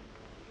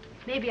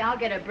 Maybe I'll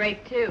get a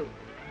break, too.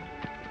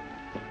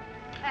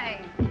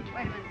 Hey, wait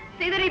a minute.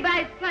 See that he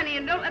buys plenty,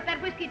 and don't let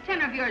that whiskey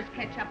 10 of yours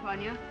catch up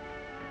on you.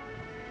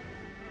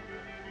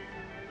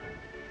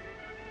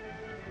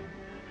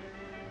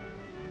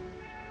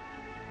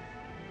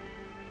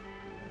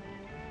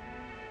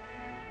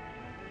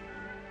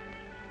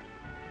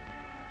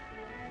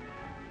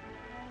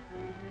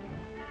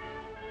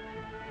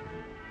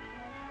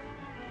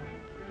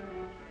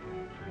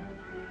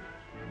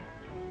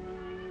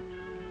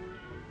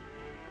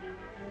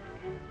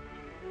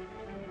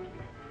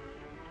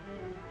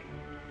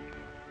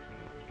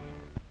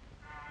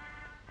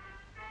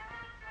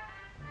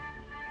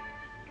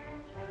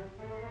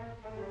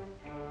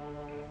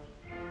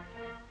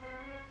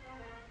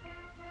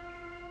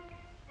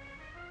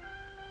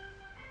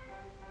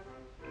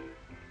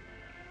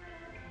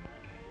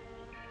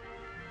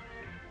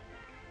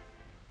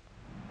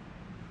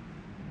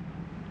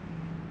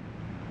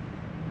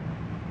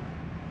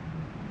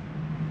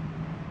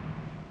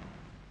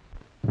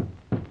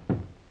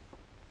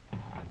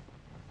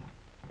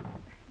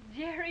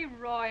 Jerry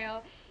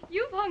Royal,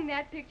 you've hung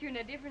that picture in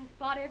a different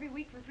spot every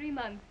week for 3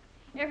 months.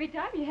 Every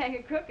time you hang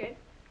it crooked.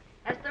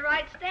 That's the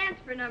right stance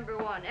for number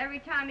one. Every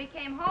time he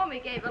came home, he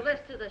gave a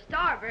list to the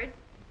starboard.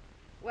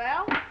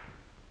 Well,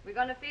 we're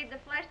going to feed the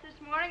flesh this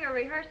morning or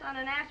rehearse on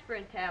an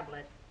aspirin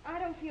tablet? I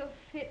don't feel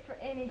fit for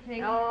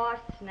anything. Oh,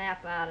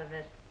 snap out of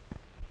it.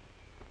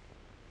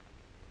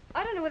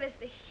 I don't know whether it's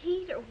the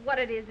heat or what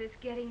it is that's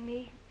getting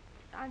me.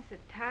 I'm so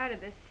tired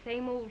of the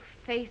same old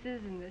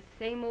faces and the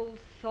same old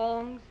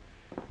songs.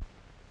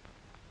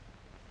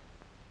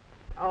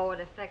 Oh,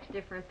 it affects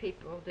different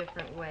people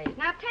different ways.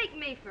 Now, take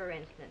me, for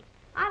instance.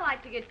 I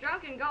like to get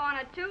drunk and go on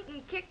a toot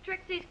and kick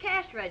Trixie's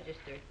cash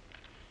register.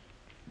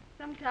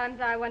 Sometimes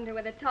I wonder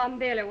whether Tom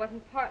Baylor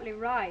wasn't partly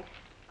right.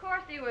 Of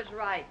course he was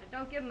right, but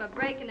don't give him a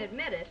break and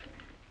admit it.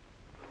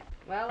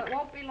 Well, it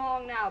won't be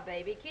long now,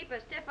 baby. Keep a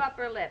stiff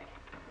upper lip.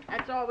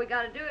 That's all we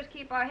got to do is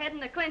keep our head in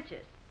the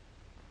clinches.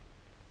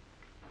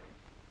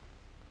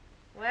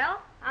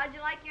 Well, how'd you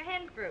like your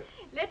hen fruit?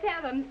 Let's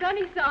have them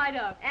sunny side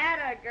up.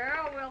 Atta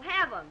girl, we'll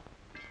have them.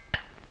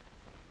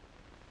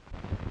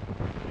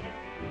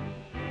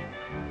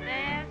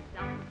 There's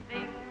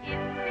something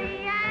in the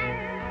air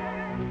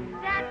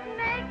that's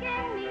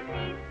making me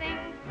see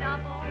things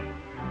double,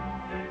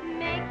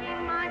 making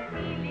my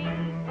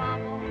feelings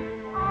bubble.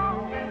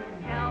 Oh,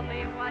 tell me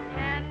what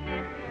can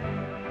it do?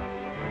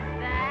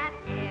 That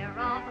air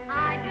of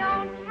I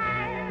don't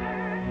care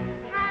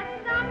has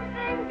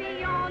something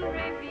beyond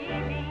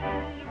revealing.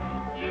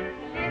 It's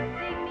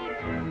lifting me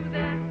to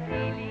the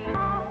ceiling. Oh,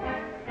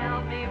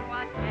 tell me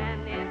what can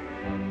it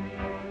do?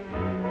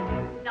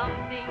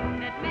 Something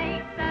that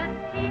makes a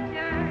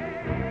teacher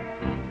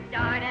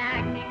start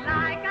acting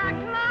like a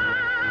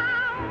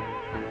clown.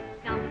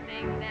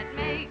 Something that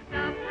makes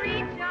a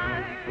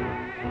preacher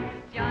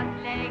just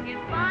lay his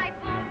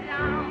Bible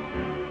down.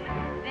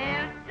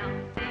 There's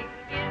something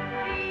in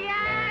the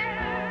air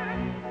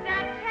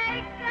that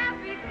takes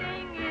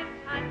everything it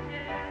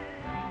touches.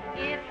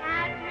 It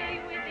has me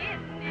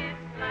within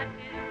its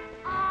clutches.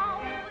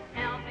 Oh,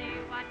 tell me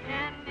what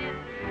can it do?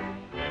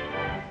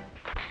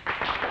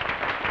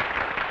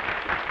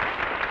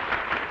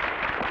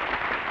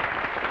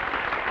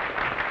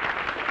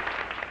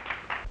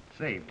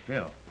 Say,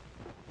 Bill,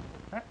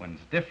 that one's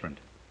different.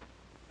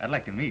 I'd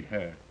like to meet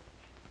her.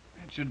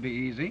 It should be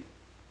easy.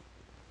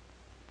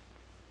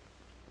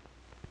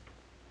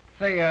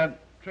 Say,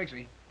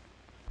 Trixie.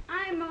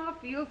 I'm off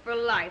you for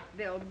life,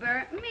 Bill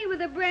Burr. Me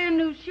with a brand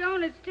new show,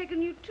 and it's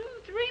taken you 2-3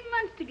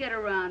 months to get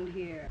around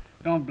here.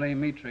 Don't blame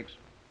me, Trix.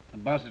 The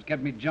boss has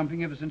kept me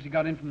jumping ever since he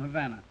got in from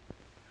Havana.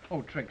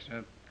 Oh, Trix,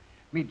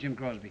 meet Jim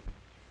Crosby.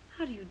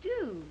 How do you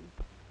do?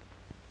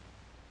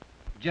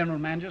 General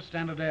Manager,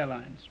 Standard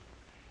Airlines.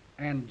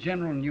 And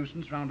general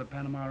nuisance round the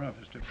Panama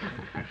office, too.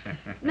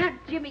 Not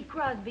Jimmy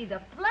Crosby, the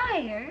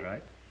flyer.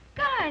 Right.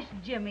 Gosh,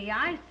 Jimmy,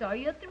 I saw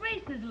you at the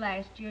races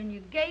last year, and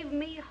you gave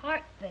me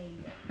heart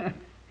failure.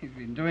 He's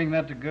been doing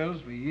that to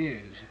girls for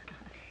years.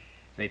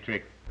 Say,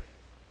 Trix,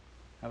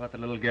 how about the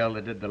little girl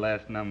that did the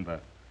last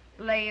number?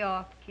 Lay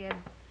off, kid.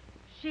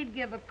 She'd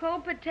give a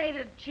cold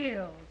potato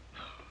chills.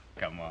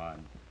 Come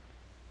on.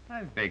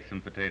 I've baked some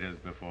potatoes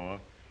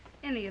before.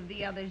 Any of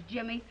the others,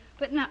 Jimmy,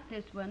 but not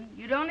this one.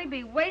 You'd only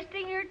be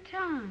wasting your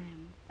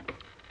time.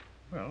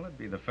 Well, it'd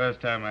be the first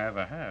time I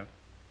ever have.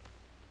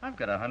 I've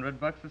got $100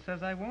 that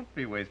says I won't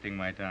be wasting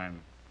my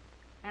time.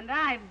 And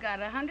I've got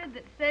 100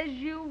 that says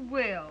you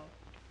will.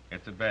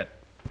 It's a bet.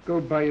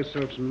 Go buy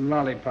yourself some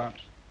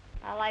lollipops.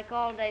 I like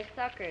all-day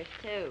suckers,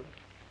 too.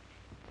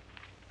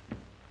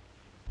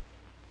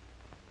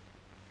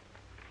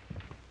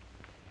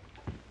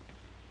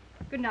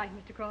 Good night,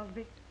 Mr.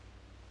 Crosby.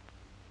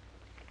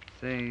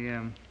 Say,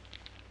 how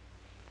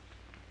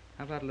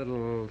about a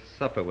little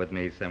supper with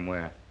me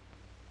somewhere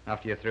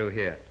after you're through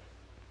here?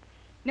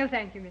 No,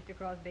 thank you, Mr.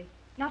 Crosby.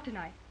 Not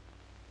tonight.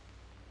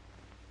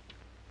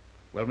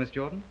 Well, Miss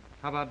Jordan,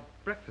 how about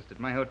breakfast at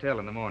my hotel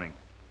in the morning?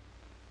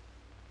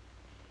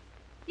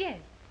 Yes.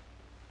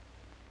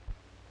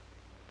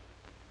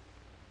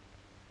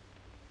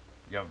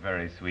 You're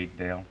very sweet,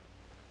 Dale.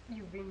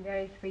 You've been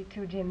very sweet,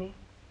 too, Jimmy.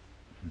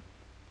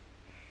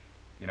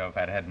 You know, if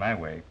I'd had my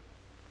way,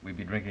 we'd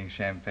be drinking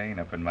champagne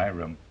up in my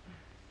room.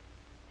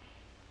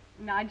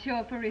 And I'd show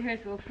up for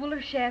rehearsal full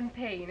of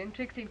champagne, and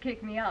Trixie'd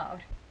kick me out.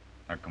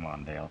 Oh, come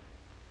on, Dale.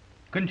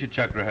 Couldn't you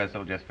chuck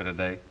rehearsal just for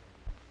today?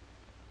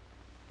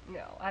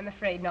 No, I'm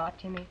afraid not,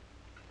 Jimmy.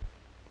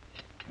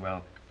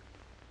 Well,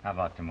 how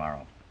about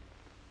tomorrow?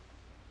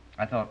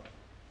 I thought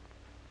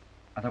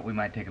we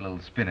might take a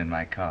little spin in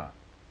my car.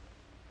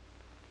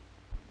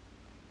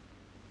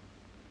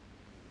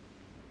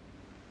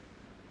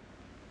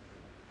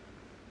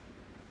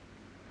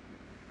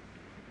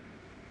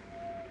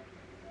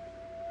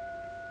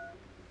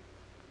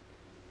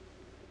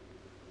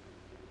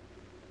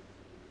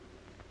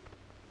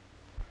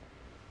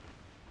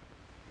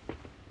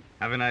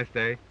 Have a nice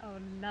day. Oh,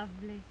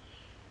 lovely.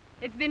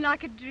 It's been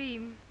like a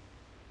dream.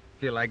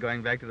 Feel like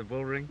going back to the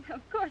bull ring?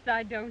 Of course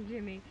I don't,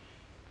 Jimmy.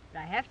 But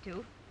I have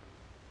to.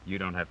 You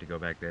don't have to go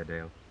back there,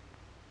 Dale.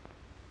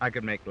 I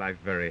could make life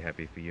very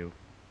happy for you.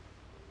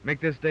 Make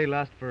this day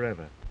last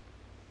forever.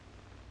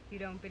 You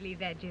don't believe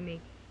that,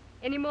 Jimmy,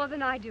 any more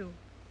than I do.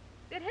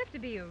 There'd have to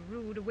be a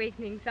rude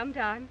awakening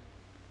sometime.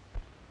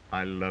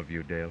 I love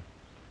you, Dale.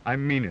 I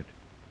mean it.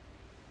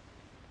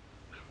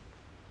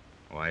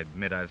 Oh, I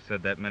admit I've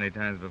said that many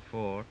times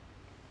before.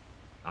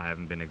 I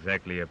haven't been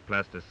exactly a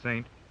plaster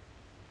saint.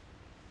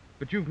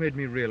 But you've made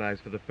me realize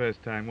for the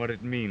first time what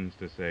it means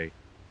to say,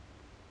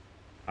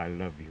 I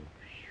love you.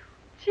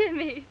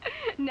 Jimmy,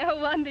 no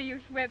wonder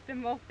you swept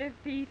them off their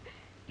feet.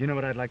 You know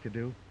what I'd like to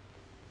do?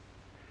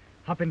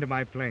 Hop into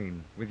my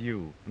plane with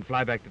you and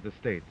fly back to the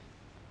States.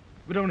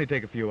 It would only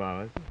take a few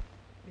hours.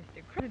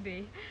 Mr.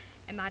 Crosby,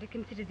 am I to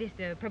consider this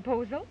a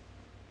proposal?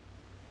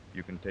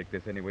 You can take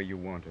this any way you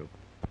want to.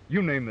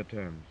 You name the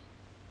terms.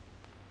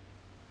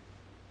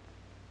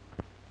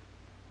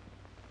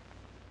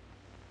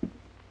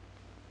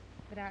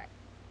 But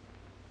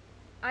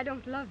I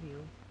don't love you.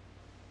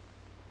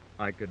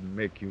 I could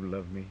make you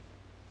love me.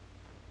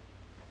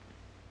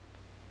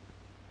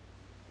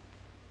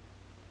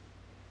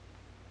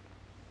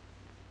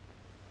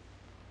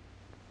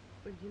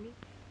 Well, Jimmy,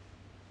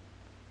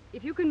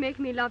 if you can make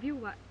me love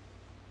you,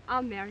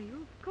 I'll marry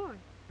you, of course.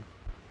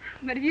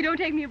 But if you don't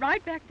take me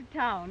right back to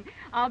town,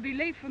 I'll be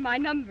late for my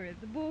number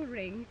at the bull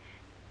ring.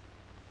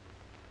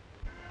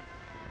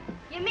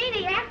 You mean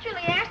he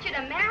actually asked you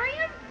to marry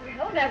him?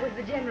 Well, that was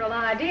the general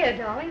idea,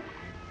 darling.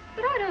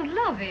 But I don't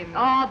love him.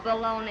 Oh,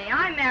 baloney.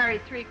 I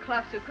married three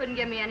cluffs who couldn't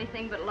give me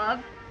anything but love.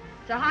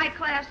 It's a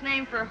high-class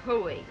name for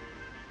hooey.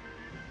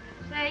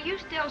 Say, you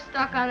still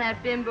stuck on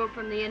that bimbo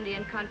from the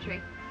Indian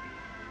country?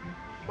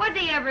 What'd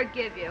he ever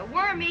give you? A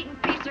worm-eating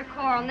piece of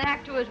coral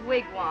knack to his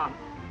wigwam.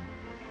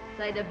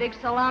 Say, the big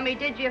salami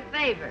did you a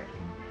favor.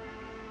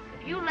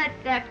 If you let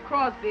that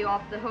Crosby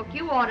off the hook,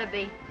 you ought to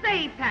be.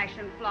 Say,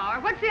 Passion Flower,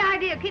 what's the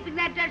idea of keeping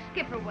that Dutch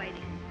skipper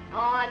waiting?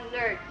 Oh,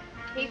 nerds.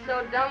 He's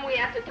so dumb we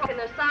have to talk in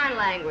the sign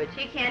language.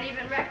 He can't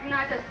even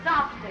recognize a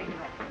stop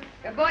signal.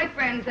 Your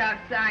boyfriend's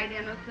outside,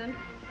 innocent.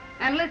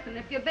 And listen,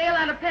 if you bail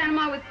out of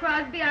Panama with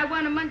Crosby, I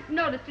want a month's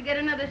notice to get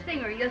another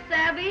singer. You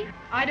savvy?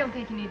 I don't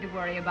think you need to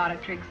worry about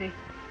it, Trixie.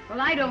 Well,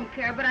 I don't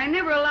care, but I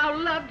never allow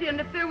love to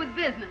interfere with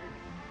business.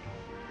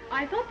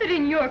 I thought that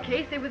in your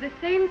case they were the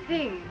same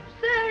thing.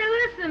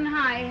 Say, listen,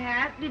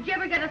 Hi-Hat. Did you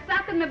ever get a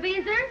sock in the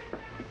beezer?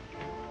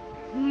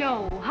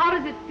 No. How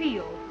does it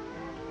feel?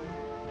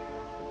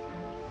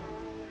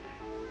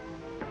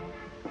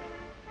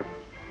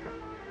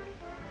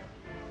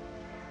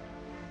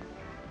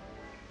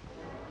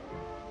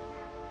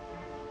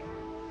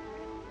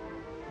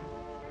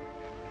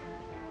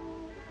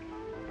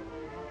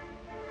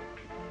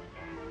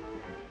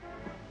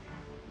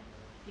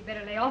 You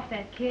better lay off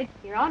that kid.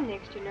 You're on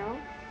next, you know.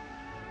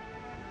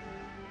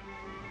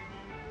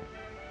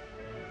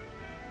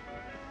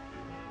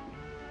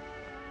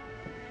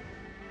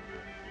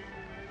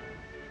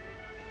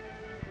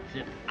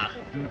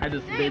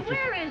 Say,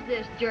 where is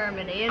this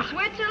Germany? In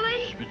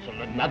Switzerland?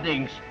 Switzerland,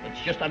 nothing.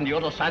 It's just on the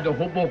other side of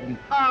Hoboken.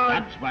 Oh,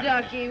 That's what.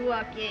 ducky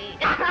wucky.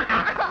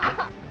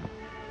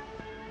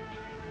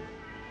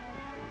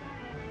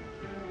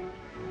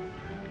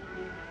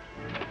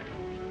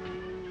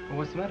 Well,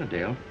 what's the matter,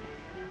 Dale?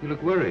 You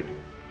look worried.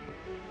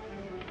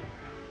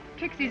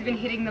 Trixie's been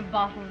hitting the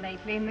bottle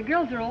lately, and the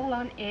girls are all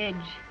on edge.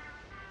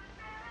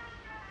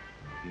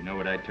 You know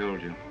what I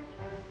told you.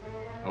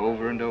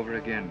 Over and over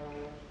again.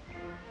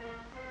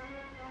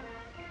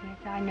 Yes,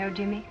 I know,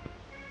 Jimmy.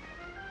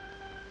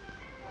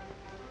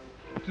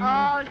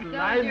 Oh,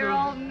 so you're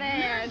old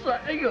man.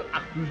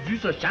 Ach, du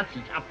süßer Schatz,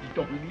 ich hab dich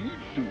doch lieb,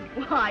 du.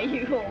 Why,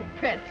 you old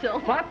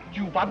pretzel. Was?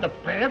 You want a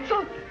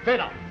pretzel?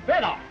 Vera,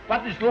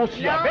 was ist los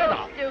hier? No,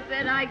 Vera.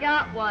 stupid, I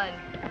got one.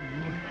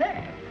 You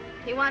have?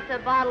 He wants a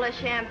bottle of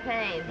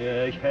champagne.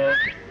 Yeah, ich have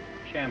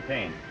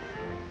champagne.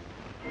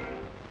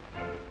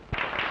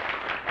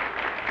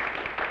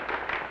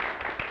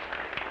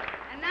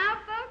 And now,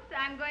 folks,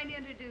 I'm going to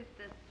introduce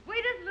the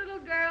sweetest little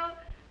girl,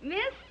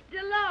 Miss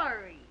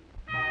Dolores.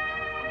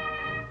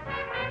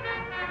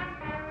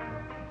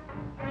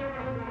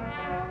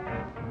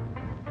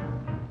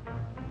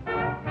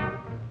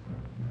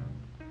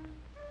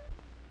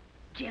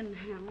 Jim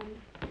Hammond.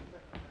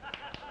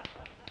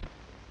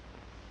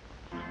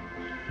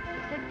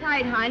 Sit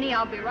tight, honey.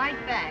 I'll be right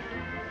back.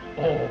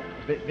 Oh,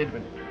 wait a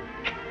minute.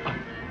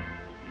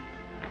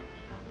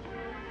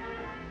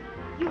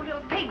 You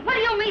little pig, what do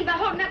you mean by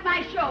holding up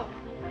my show?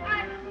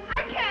 I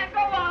can't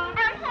go on.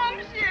 I'm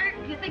homesick.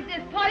 You think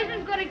this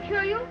poison's going to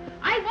cure you?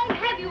 I won't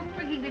have you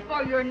freaking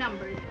before your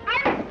numbers.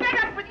 I'm fed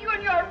up with you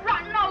and your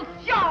rotten old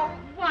show.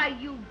 Why,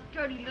 you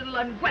dirty little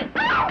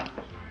ungrateful. Oh!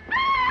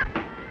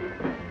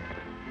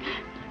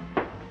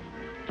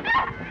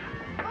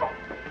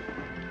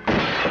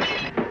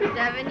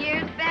 7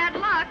 years bad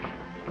luck.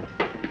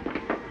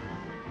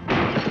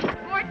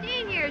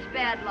 14 years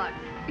bad luck.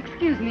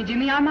 Excuse me,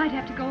 Jimmy, I might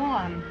have to go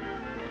on.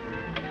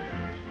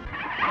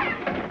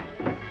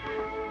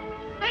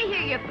 Stay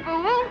here, you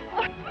fool.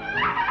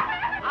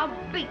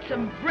 I'll beat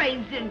some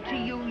brains into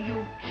you,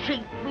 you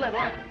cheap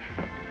little.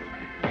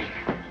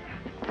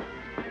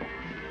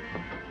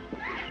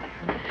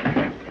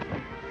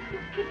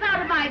 Keep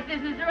out of my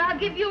business or I'll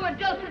give you a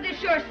dose of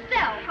this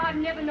yourself. I've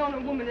never known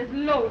a woman as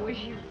low as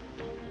you.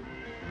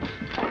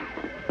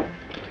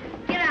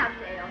 Get out,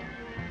 Dale.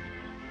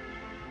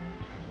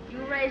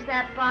 You raise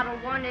that bottle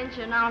 1 inch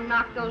and I'll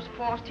knock those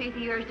false teeth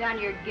of yours down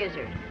your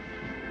gizzard.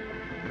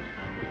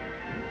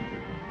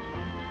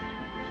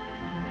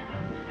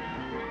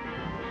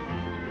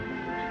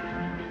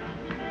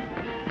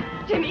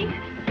 Jimmy,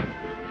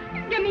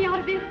 get me out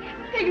of this.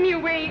 Take me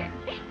away.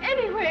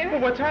 Anywhere.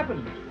 Well, what's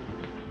happened?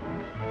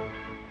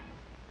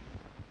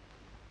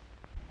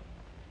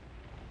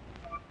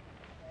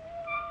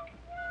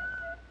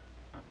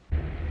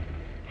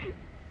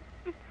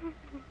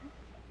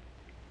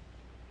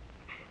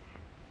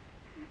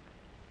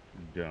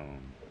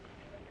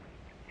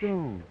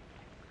 Don't.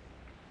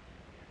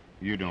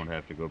 You don't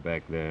have to go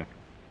back there.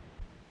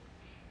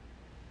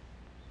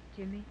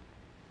 Jimmy,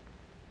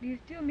 do you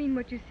still mean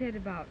what you said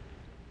about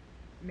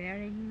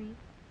marrying me?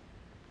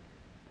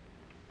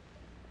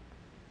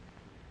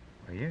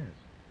 Why, yes.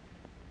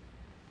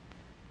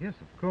 Yes,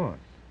 of course.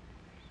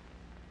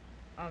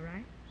 All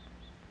right.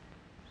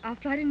 I'll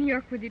fly to New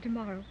York with you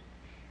tomorrow.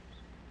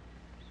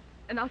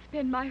 And I'll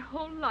spend my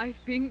whole life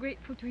being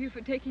grateful to you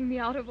for taking me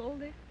out of all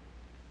this.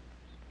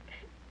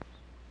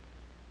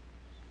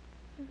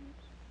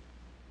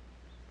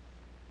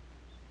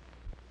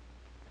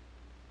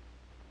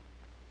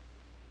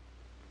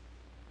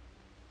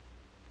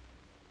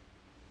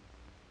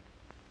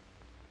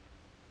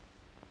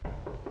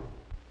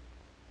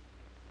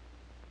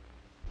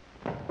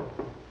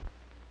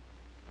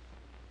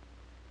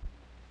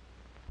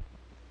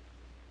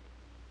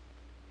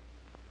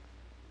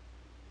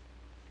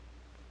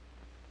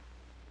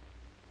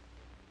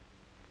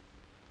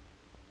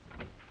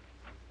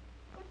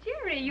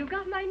 Jerry, you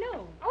got my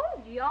note.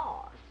 Oh,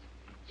 yes.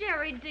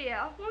 Jerry,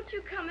 dear, won't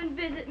you come and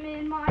visit me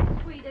in my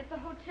suite at the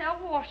Hotel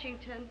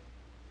Washington?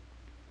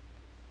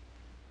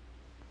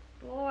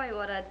 Boy,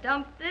 what a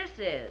dump this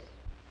is.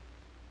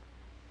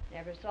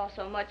 Never saw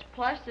so much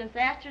plush since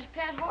Astor's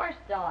pet horse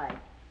died.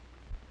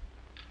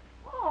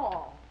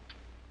 Oh.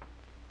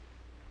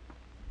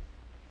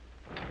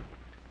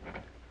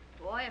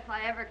 Boy, if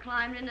I ever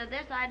climbed into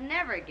this, I'd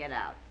never get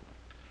out.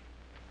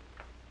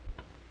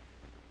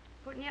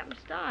 Putting you up in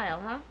style,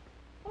 huh?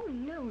 Oh,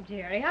 no,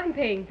 Jerry. I'm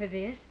paying for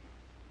this.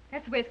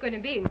 That's the way it's going to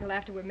be until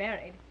after we're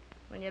married.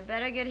 Well, you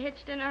better get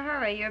hitched in a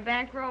hurry. Your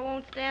bankroll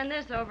won't stand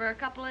this over a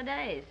couple of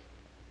days.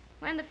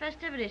 When the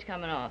festivities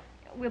coming off?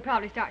 We'll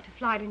probably start to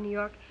fly to New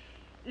York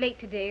late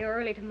today or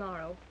early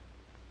tomorrow.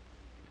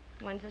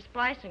 When's the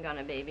splicing going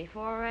to be,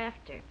 before or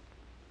after?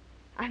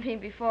 I mean,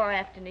 before or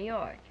after New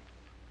York.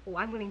 Oh,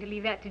 I'm willing to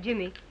leave that to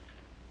Jimmy.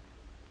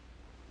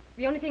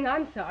 The only thing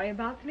I'm sorry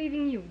about is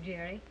leaving you,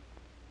 Jerry.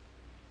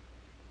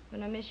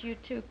 But I miss you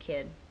too,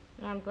 kid.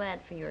 And I'm glad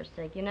for your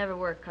sake. You never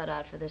were cut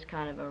out for this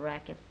kind of a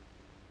racket.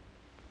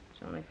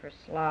 It's only for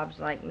slobs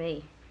like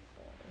me.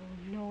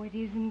 Oh, no, it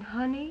isn't,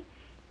 honey.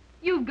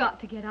 You've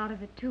got to get out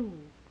of it, too.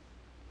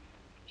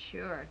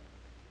 Sure.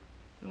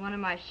 When one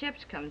of my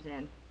ships comes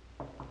in.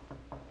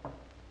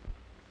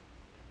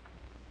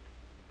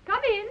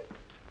 Come in.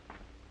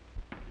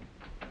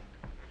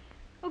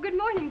 Oh, good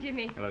morning,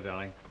 Jimmy. Hello,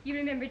 darling. You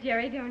remember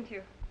Jerry, don't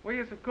you? Well,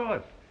 yes, of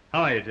course.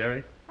 How are you,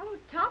 Jerry? Oh,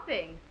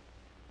 topping.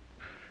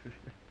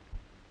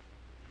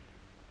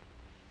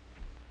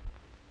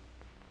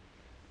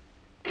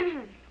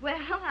 Well,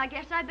 I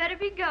guess I better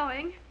be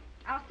going.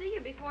 I'll see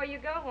you before you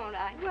go, won't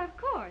I? Well, of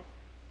course.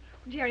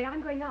 Jerry,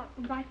 I'm going out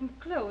and buy some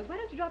clothes. Why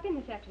don't you drop in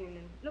this afternoon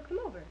and look them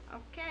over?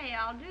 Okay,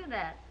 I'll do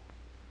that.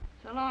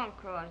 So long,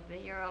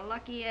 Crosby. You're a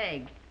lucky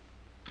egg.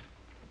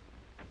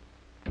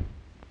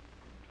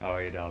 How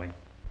are you, darling?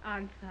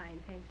 I'm fine,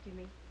 thanks,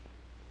 Jimmy.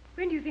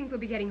 When do you think we'll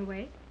be getting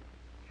away?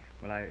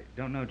 Well, I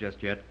don't know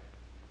just yet.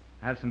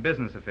 I have some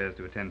business affairs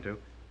to attend to.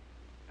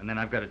 And then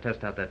I've got to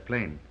test out that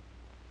plane.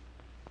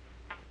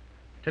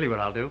 Tell you what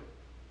I'll do.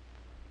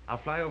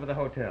 I'll fly over the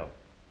hotel.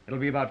 It'll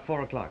be about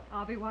 4 o'clock.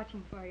 I'll be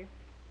watching for you.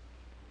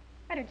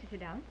 Why don't you sit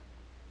down?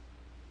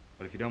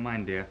 Well, if you don't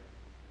mind, dear,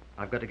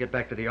 I've got to get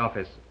back to the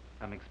office.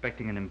 I'm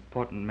expecting an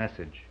important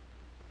message.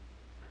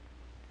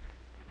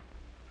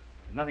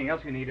 There's nothing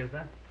else you need, is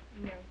there?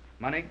 No.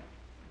 Money?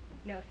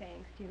 No,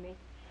 thanks, Jimmy.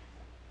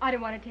 I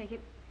don't want to take it.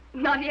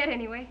 Not yet,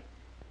 anyway.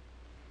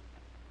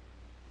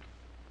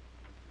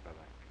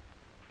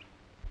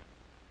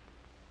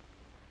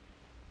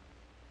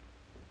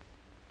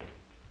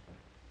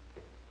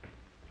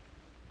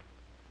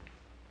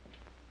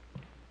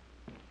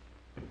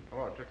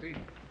 Hello, Trixie.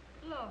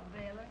 Hello,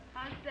 Baylor.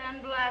 How's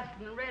San Blas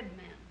and the Red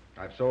Men?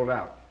 I've sold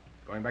out.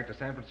 Going back to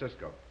San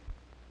Francisco.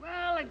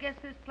 Well, I guess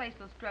this place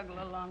will struggle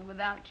along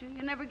without you.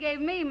 You never gave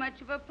me much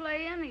of a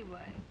play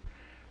anyway.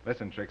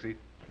 Listen, Trixie,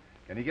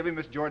 can you give me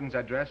Miss Jordan's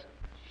address?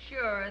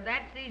 Sure,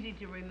 that's easy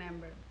to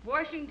remember.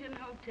 Washington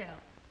Hotel.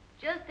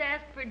 Just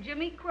ask for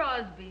Jimmy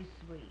Crosby's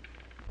suite.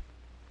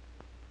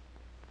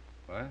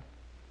 What?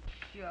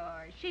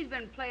 Sure, she's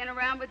been playing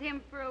around with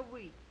him for a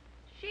week.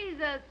 She's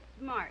a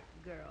smart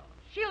girl.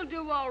 She'll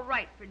do all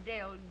right for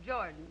Dale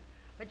Jordan.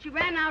 But she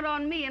ran out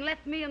on me and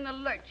left me in the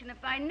lurch. And if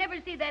I never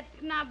see that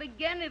snob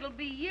again, it'll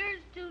be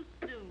years too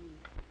soon.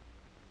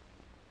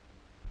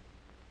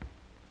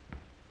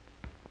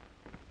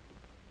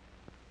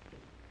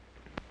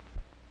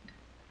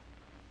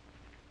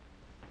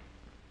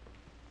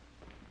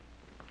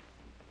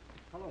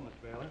 Hello, Miss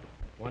Baylor.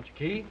 Want your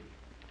key?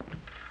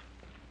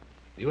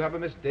 Do you have a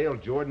Miss Dale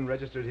Jordan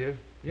registered here?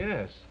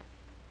 Yes.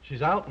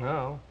 She's out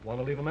now. Want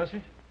to leave a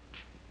message?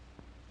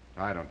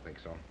 I don't think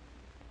so.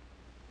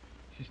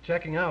 She's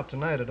checking out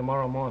tonight or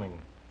tomorrow morning.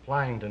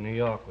 Flying to New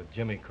York with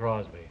Jimmy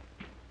Crosby.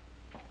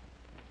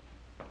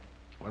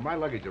 When my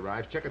luggage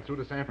arrives, check it through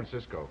to San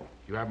Francisco.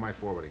 You have my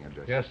forwarding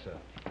address. Yes, sir.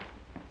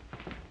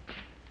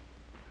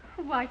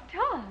 Why,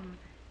 Tom.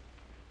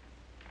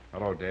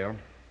 Hello, Dale.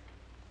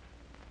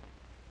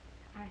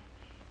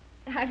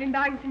 I've been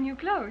buying some new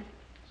clothes.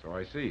 So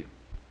I see.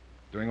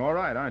 Doing all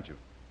right, aren't you?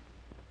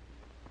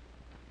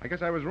 I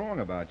guess I was wrong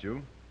about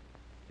you.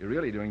 You're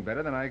really doing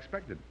better than I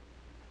expected.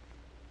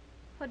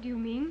 What do you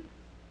mean?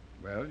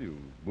 Well, you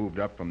moved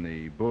up from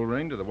the Bull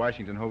Ring to the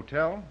Washington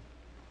Hotel.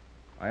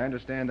 I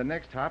understand the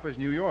next hop is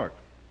New York.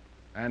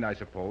 And I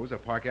suppose a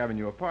Park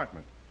Avenue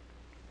apartment.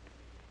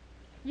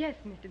 Yes,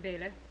 Mr.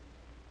 Baylor.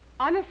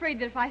 I'm afraid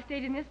that if I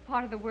stayed in this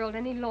part of the world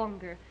any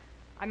longer,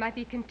 I might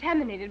be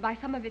contaminated by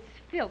some of its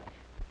filth.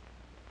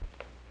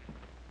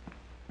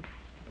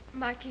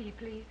 My key,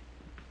 please.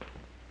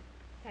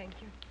 Thank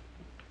you.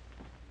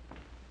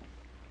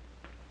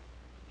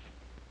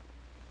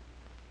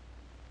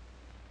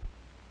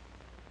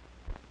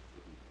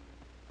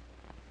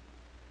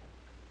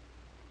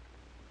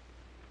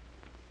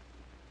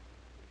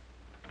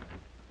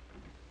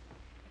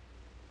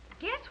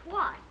 Guess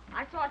what?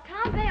 I saw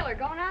Tom Baylor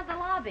going out of the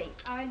lobby.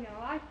 I know.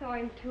 I saw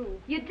him, too.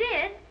 You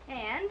did?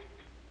 And?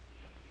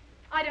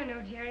 I don't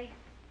know, Jerry.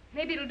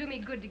 Maybe it'll do me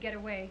good to get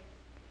away.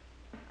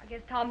 I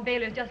guess Tom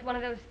Baylor's just one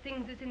of those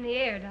things that's in the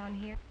air down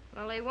here.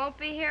 Well, he won't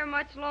be here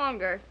much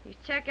longer. He's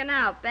checking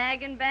out,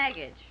 bagging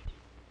baggage.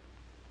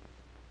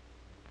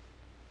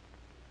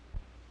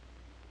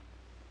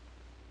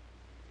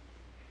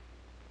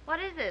 What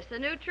is this, the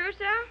new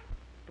trousseau?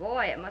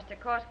 Boy, it must have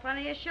cost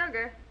plenty of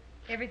sugar.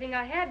 Everything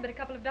I had but a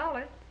couple of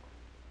dollars.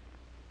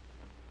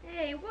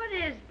 Hey, what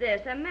is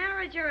this, a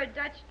marriage or a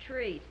Dutch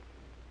treat?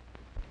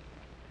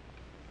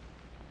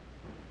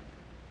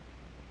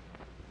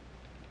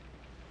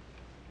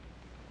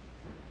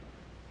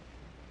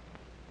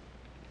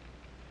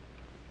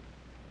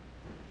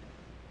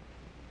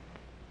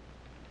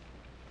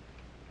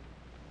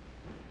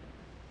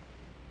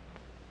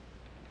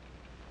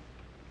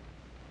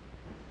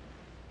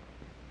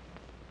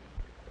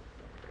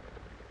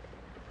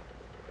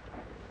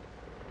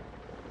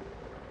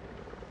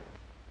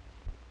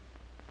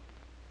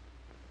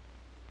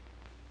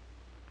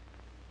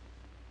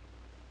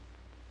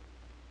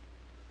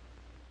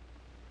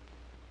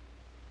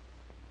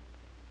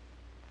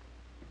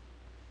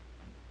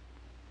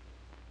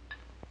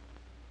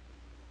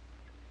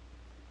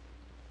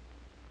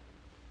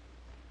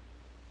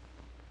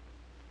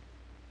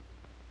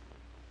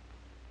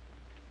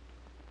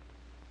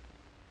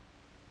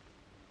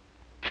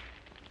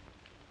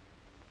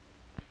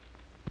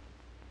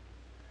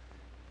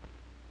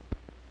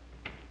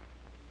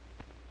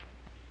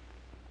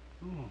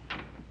 Oh,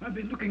 I've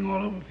been looking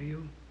all over for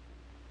you.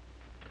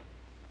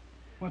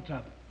 What's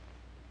up?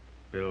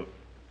 Bill,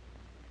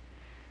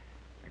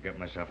 I got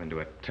myself into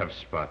a tough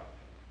spot.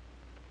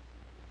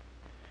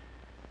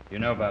 You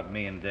know about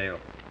me and Dale.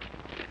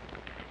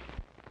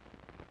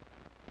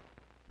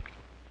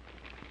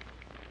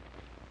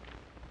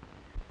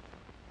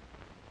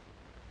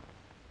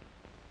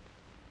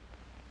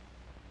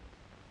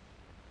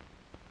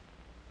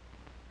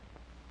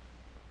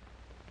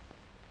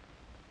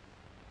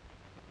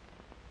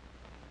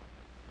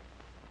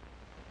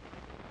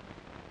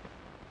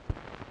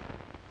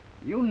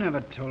 You never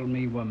told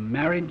me you were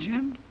married,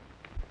 Jim.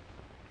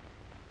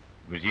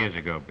 It was years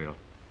ago, Bill.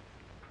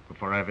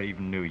 Before I ever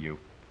even knew you.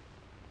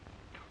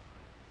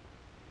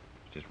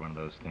 It's just one of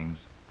those things.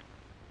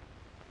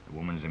 A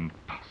woman's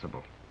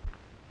impossible.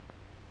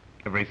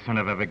 Every son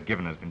I've ever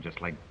given has been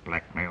just like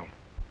blackmail.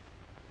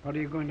 What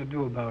are you going to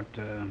do about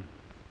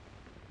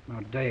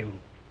Dale?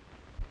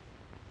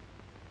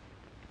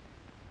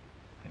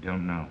 I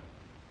don't know.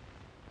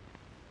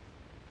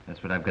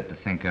 That's what I've got to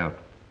think out.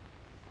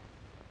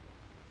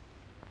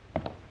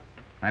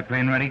 My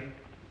plane ready?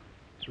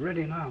 It's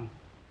ready now.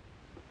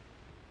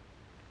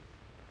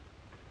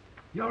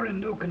 You're in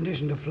no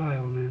condition to fly,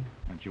 old man.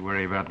 Don't you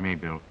worry about me,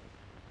 Bill.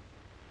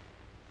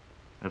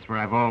 That's where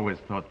I've always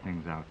thought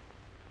things out.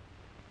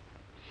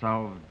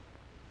 Solved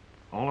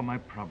all of my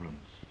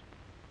problems.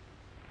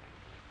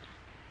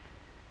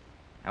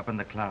 Up in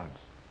the clouds.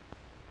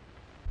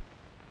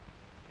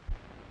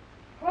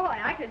 Boy,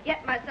 I could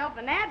get myself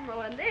an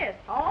admiral in this,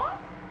 huh?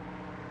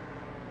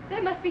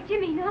 That must be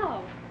Jimmy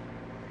now.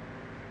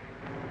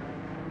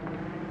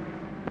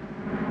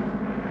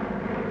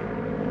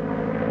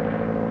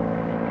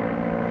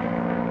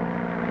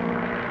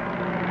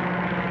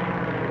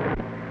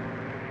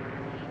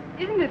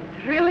 Isn't it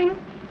thrilling?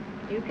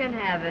 You can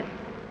have it.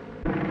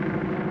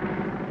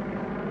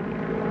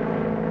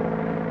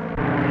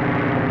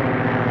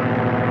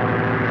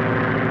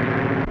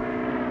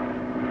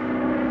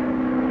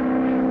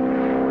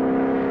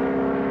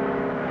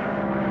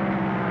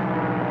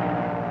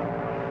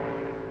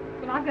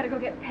 I've got to go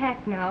get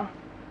packed now.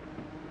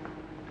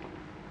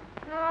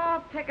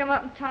 Oh, pick 'em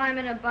up and tie 'em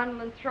in a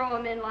bundle and throw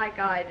 'em in like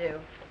I do.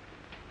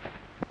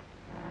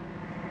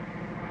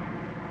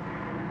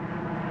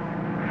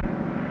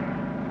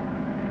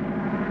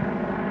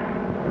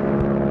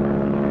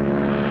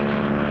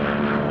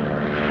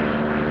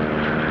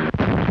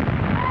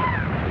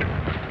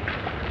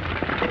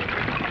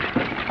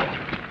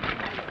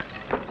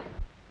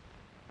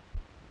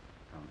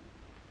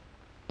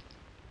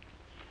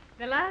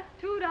 The last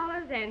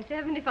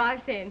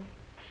 $2.75.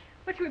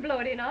 What should we blow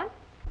it in on?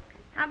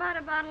 How about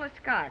a bottle of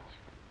scotch?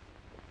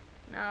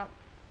 No.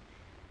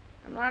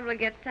 I'm liable to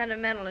get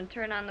sentimental and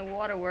turn on the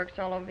waterworks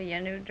all over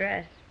your new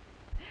dress.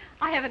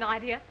 I have an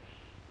idea.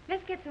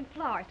 Let's get some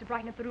flowers to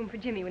brighten up the room for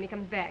Jimmy when he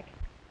comes back.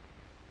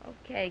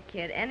 Okay,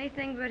 kid.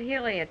 Anything but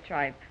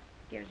heliotrope.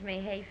 Gives me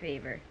hay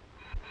fever.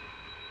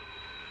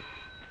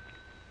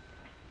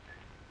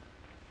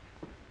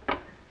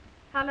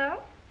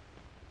 Hello?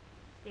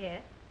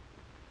 Yes?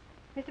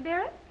 Mr.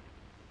 Barrett?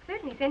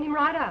 Certainly, send him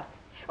right up.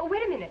 Oh,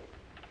 wait a minute.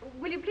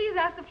 Will you please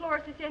ask the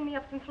florist to send me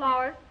up some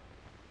flowers?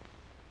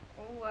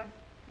 Oh,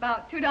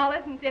 about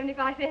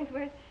 $2.75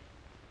 worth.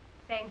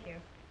 Thank you.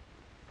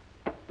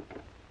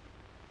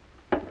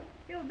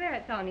 Bill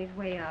Barrett's on his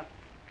way up.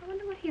 I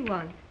wonder what he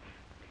wants.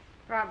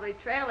 Probably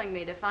trailing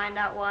me to find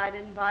out why I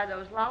didn't buy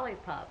those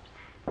lollipops.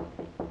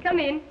 Come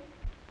in.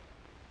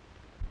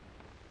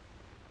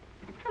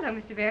 Hello,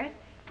 Mr. Barrett.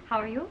 How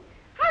are you?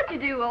 How'd you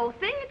do, old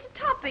thing? It's a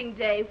topping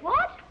day.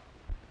 What?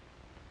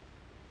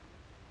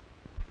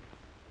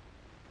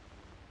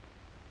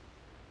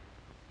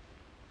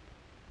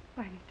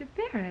 Why, Mr.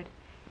 Barrett,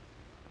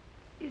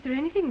 is there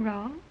anything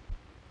wrong?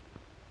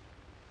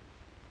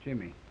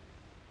 Jimmy.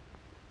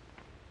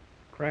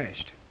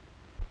 Crashed.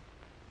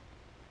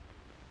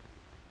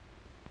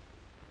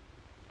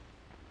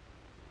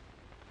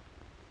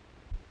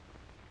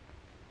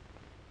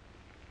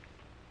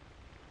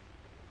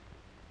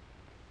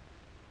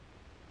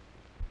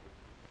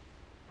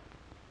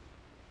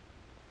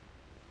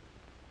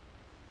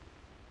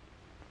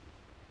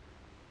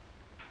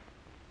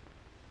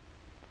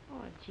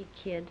 Oh, gee,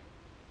 kid.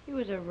 He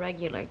was a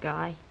regular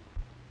guy.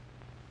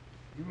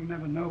 You'll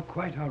never know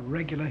quite how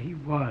regular he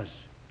was.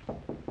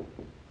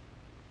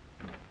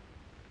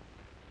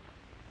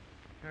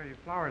 Here are your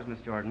flowers, Miss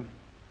Jordan.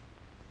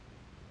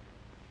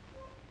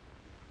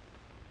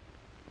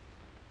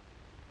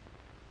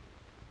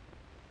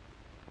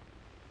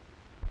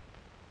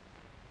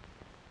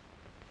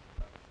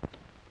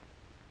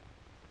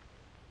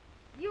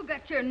 You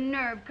got your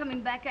nerve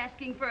coming back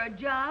asking for a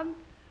job?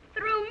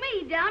 Threw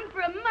me down for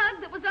a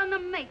mug that was on the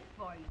make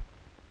for you.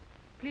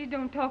 Please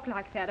don't talk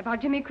like that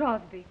about Jimmy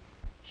Crosby.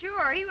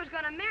 Sure, he was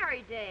going to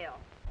marry Dale.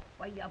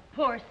 Why, you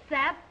poor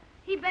sap.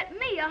 He bet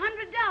me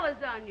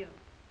 $100 on you.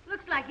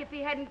 Looks like if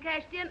he hadn't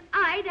cashed in,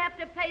 I'd have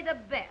to pay the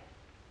bet.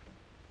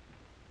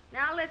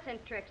 Now listen,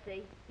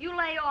 Trixie. You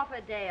lay off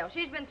of Dale.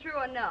 She's been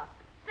through enough.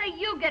 Say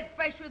you get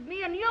fresh with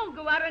me and you'll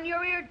go out on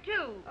your ear,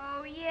 too.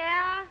 Oh,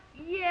 yeah?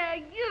 Yeah,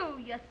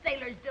 you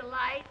sailor's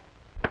delight.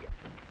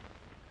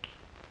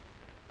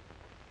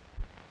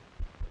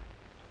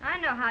 I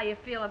know how you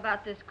feel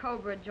about this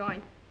Cobra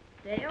joint,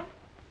 Dale.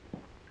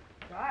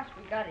 Gosh,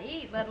 we gotta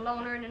eat, let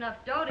alone earn enough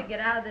dough to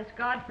get out of this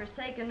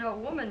godforsaken no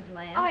woman's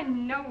land. I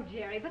know,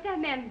 Jerry, but that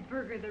man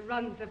Berger that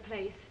runs the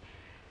place,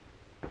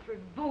 it's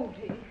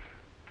revolting.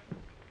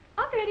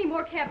 Aren't there any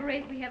more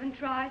cabarets we haven't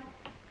tried?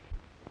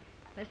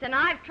 Listen,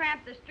 I've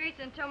tramped the streets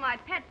until my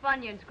pet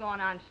bunion's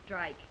gone on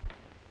strike.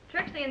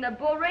 Trixie and the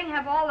Bull Ring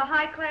have all the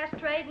high-class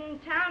trade in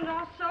town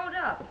all sewed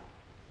up.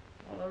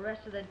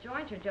 rest of the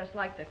joints are just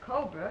like the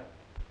Cobra.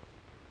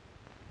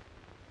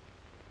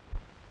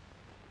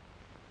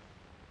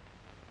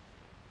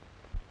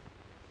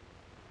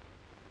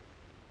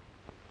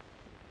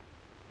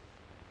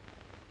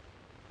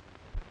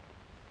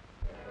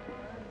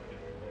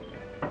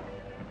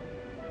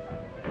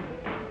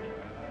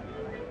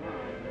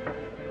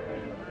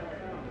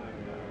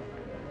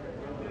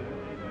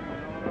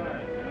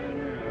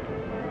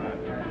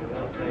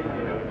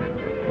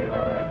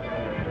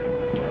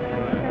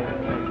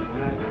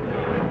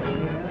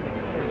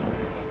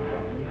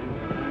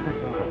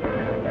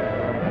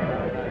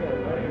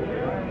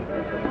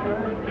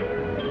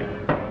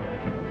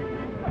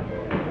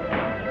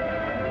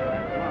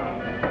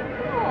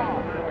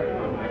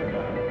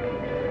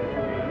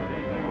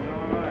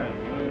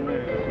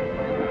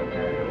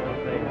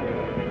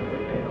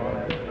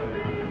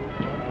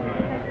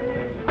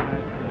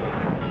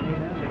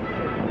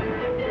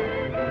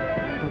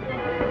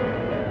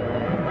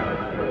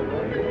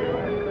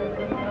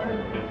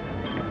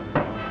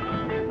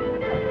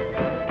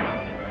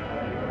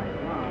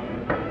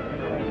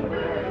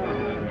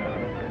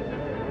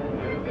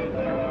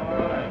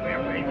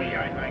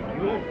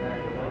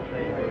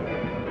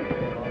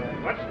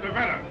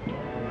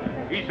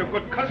 He's a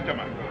good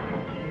customer.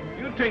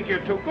 You think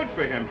you're too good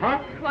for him, huh?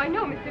 Why,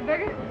 no, Mr.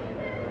 Burger.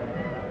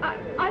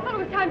 I thought it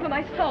was time for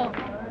my salt.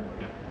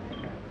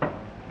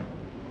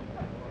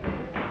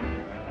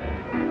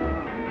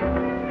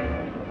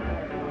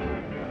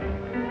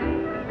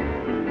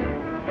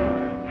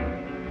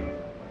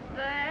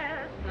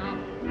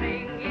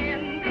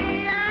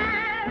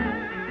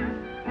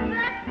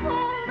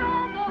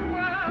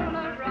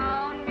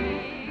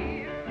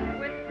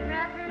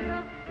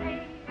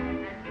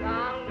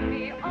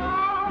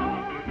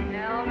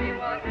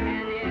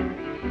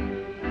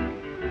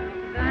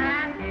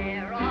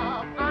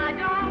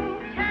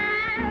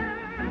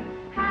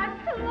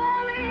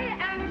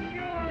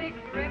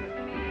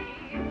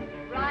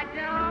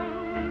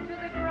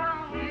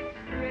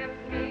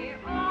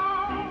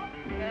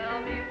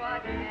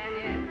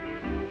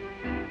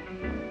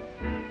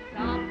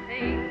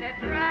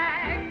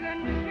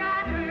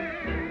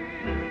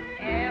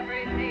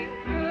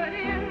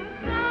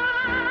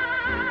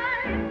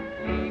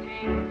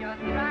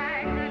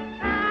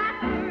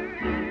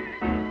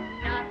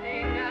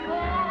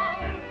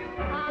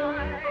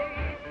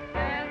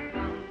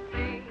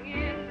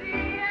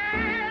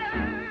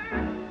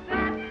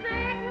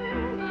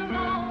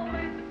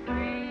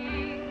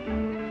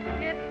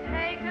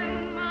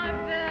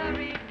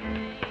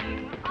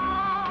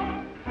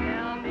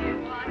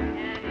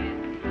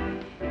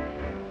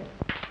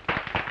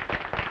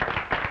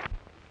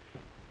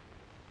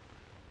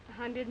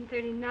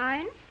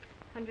 $139,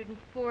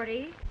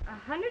 $140,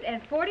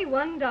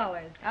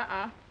 $141.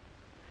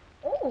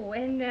 Oh,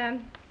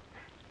 and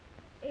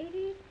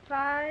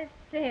 85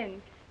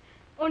 cents.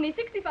 Only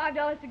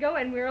 $65 to go,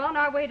 and we're on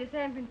our way to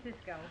San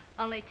Francisco.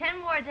 Only 10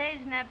 more days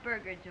in that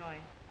burger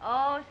joint.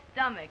 Oh,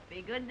 stomach,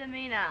 be good to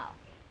me now.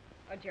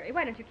 Oh, Jerry,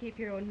 why don't you keep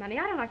your own money?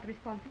 I don't like the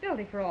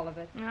responsibility for all of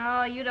it.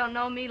 Oh, you don't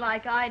know me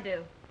like I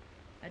do.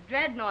 A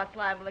dreadnought's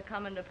liable to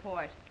come into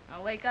port.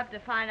 I'll wake up to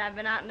find I've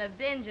been out in a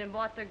binge and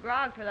bought the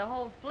grog for the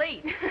whole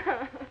fleet.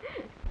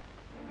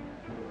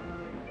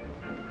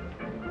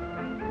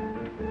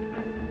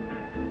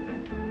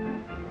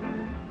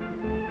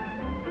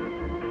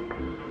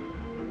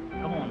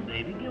 Come on,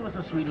 baby. Give us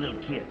a sweet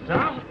little kiss,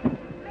 huh?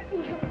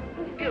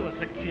 Give us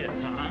a kiss,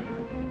 huh?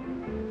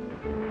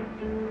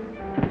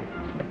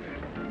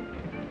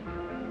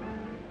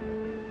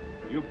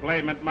 You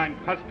blame it, mine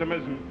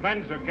customers and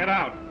friends, or get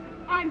out.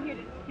 I'm here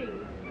to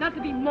sing, not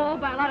to be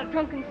mauled by a lot of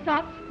drunken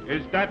sots.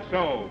 Is that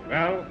so?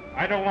 Well,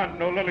 I don't want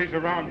no lilies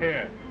around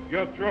here.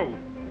 You're through.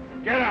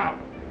 Get out!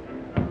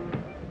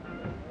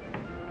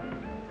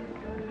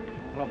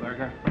 Hello,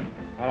 Burger.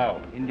 Hello.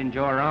 Indian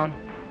Joe around?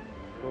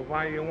 Well,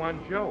 why you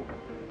want Joe?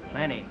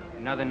 Plenty.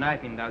 Another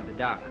knifing down the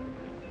dock.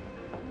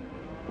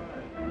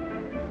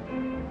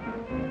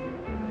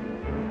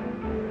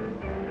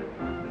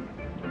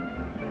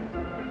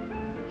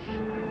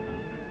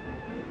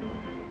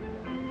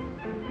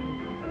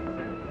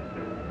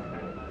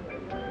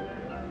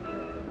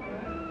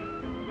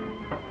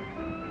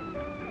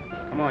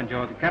 Come on,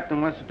 Joe. The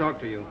captain wants to talk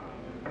to you.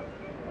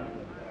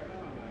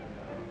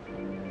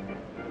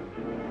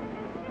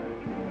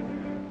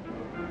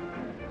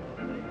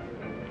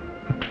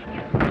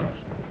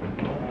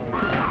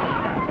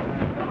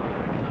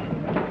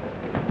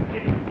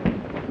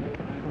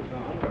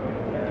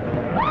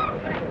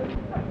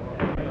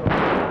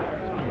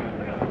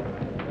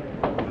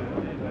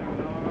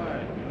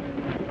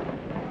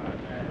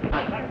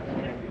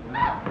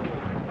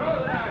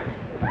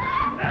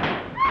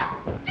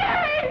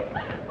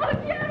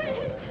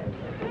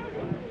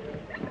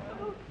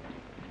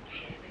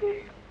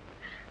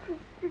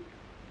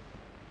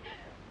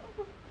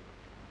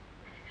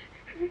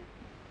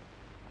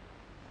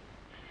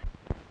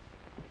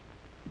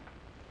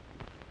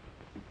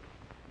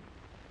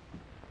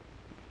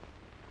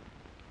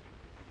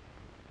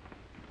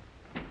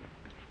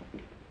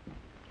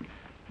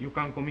 You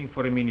can come in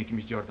for a minute,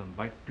 Miss Jordan,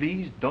 but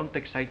please don't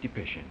excite the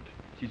patient.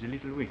 She's a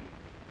little weak.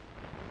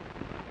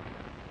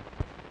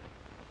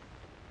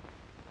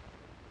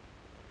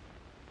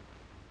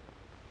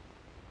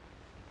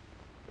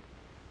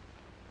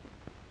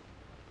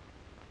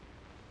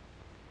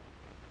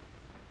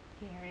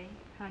 Gary,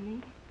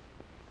 honey.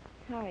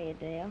 How are you,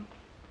 Dale?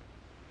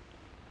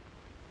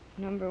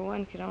 Number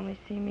one could only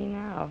see me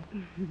now.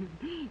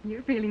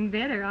 You're feeling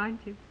better,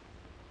 aren't you?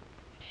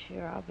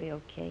 Sure, I'll be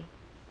okay.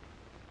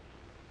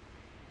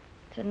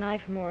 It's a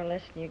knife more or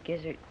less in your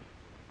gizzard.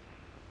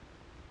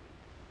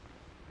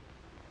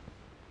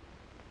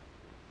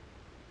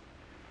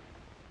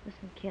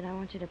 Listen, kid, I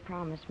want you to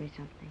promise me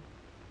something.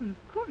 Of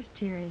course,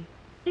 Jerry.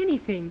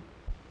 Anything.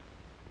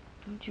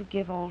 Don't you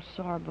give old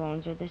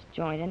Sawbones or this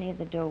joint any of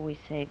the dough we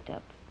saved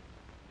up.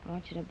 I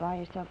want you to buy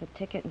yourself a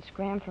ticket and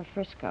scram for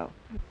Frisco.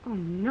 Oh,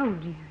 no,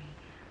 Jerry.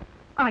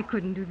 I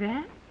couldn't do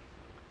that.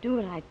 Do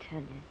what I tell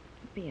you.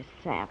 Don't be a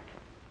sap.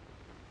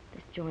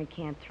 This joint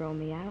can't throw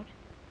me out.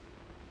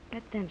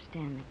 Let them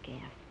stand the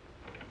gaff.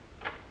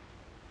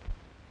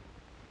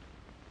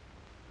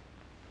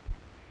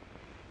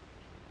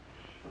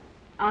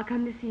 I'll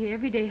come to see you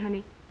every day,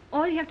 honey.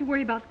 All you have to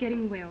worry about is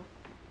getting well.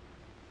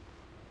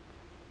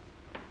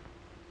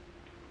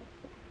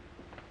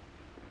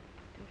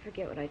 Don't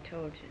forget what I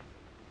told you.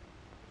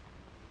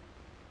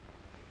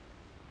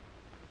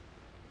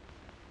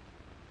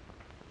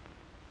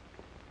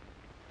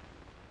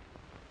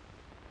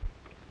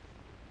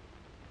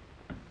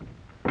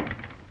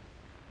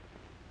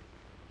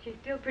 She's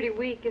still pretty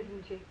weak,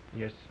 isn't she?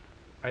 Yes.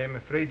 I am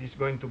afraid it's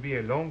going to be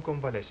a long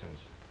convalescence.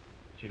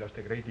 She lost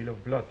a great deal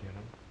of blood, you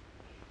know.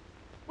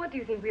 What do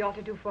you think we ought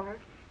to do for her?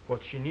 What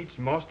she needs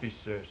most is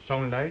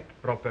sunlight,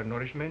 proper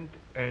nourishment,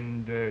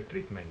 and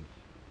treatments.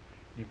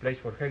 The place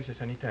for her is a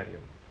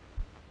sanitarium.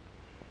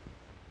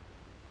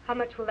 How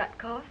much will that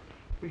cost?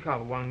 We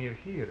have one near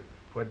here,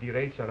 where the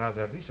rates are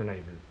rather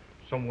reasonable,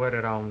 somewhere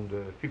around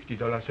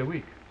 $50 a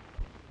week.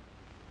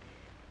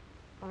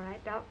 All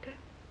right, Doctor.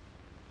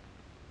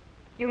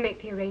 You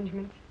make the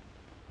arrangements.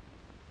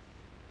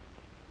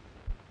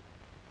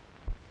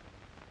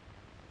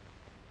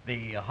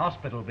 The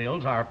hospital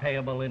bills are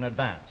payable in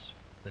advance.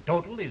 The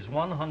total is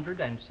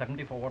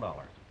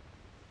 $174.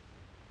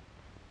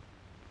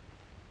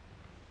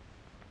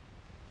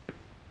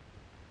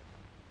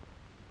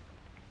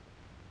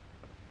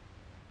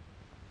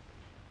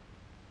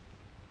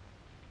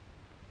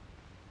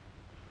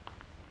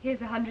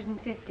 Here's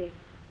 150.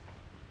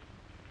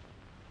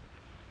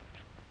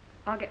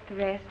 I'll get the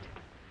rest.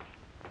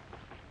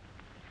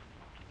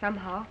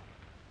 Somehow.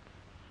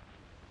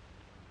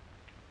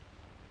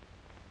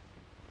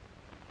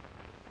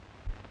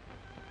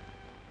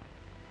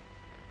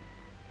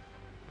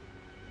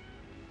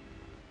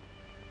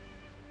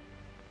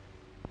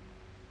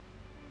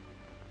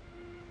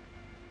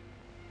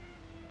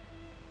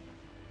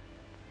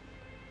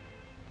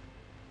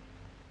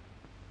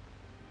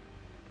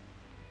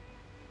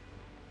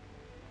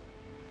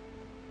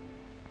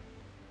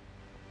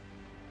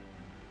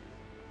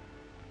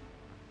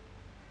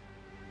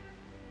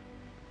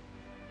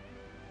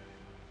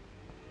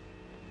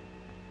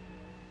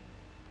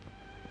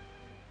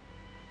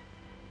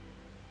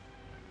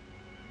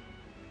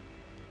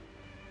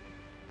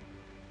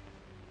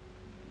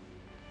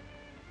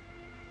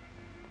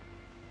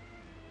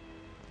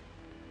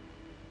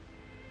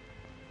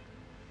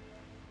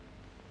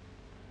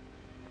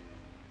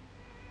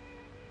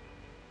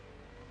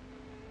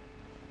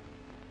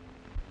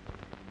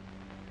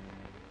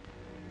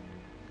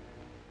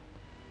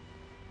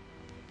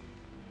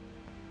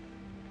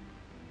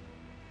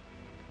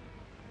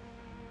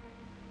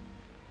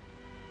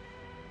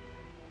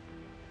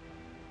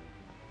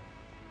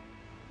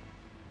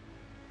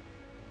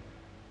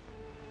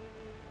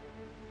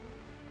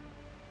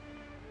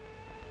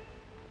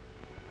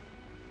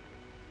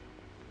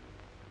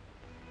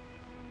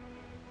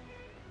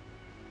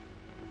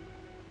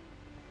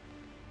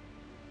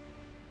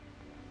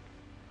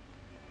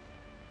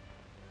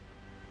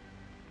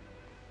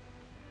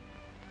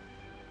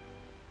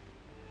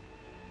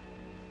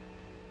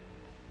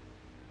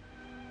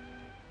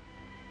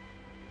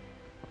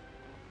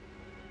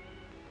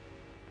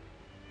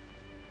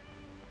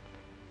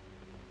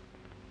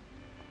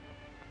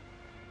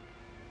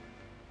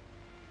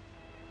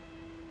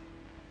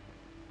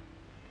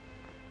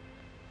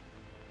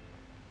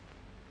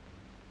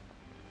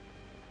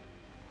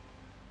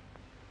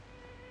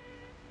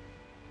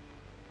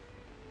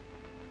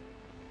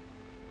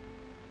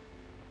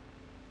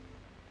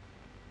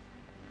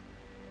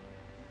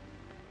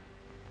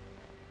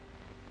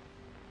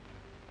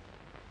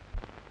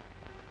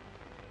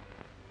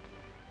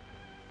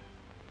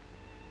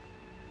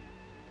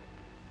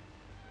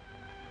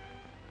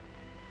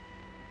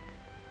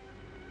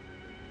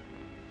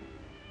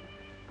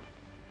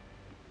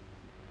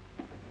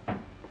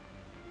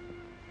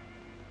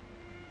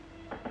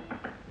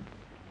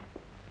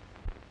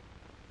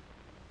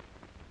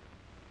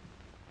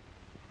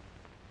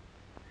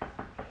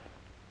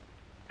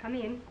 Come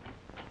in.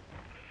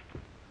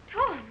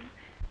 Tom!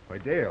 Why,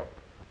 Dale,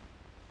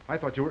 I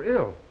thought you were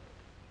ill.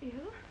 Ill?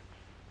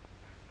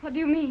 What do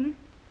you mean?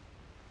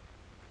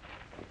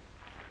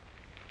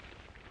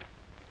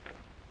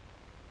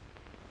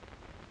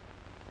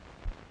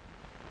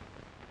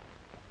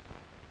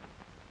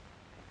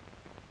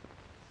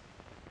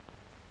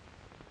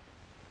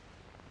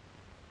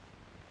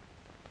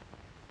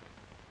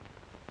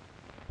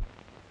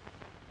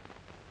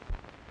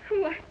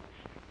 Well,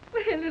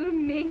 little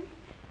Ming,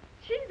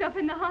 she's up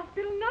in the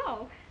hospital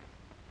now.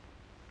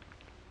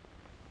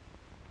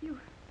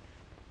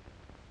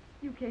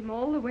 You came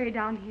all the way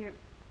down here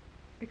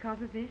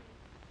because of this?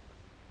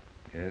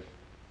 Yes.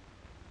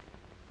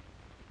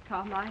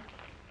 Tom,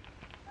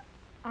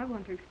 I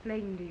want to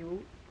explain to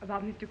you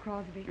about Mr.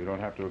 Crosby. You don't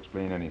have to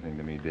explain anything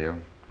to me, Dale.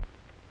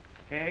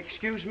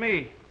 Excuse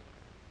me.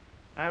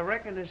 I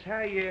reckon it's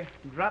how you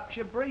dropped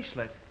your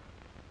bracelet.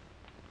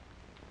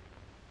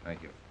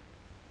 Thank you.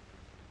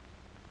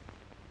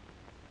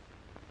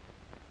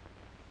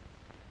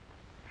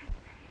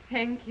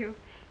 Thank you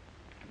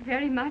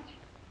very much.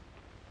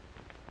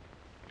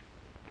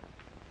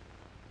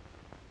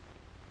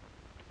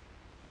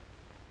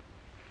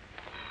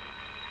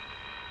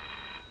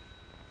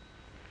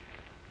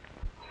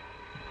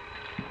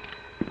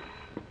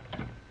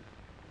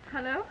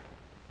 Hello?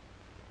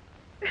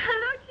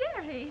 Hello,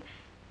 Jerry.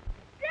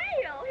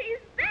 Dale, he's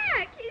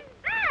back! He's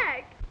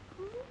back!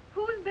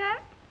 Who's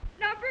back?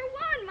 Number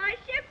 1, my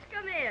ship's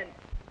come in.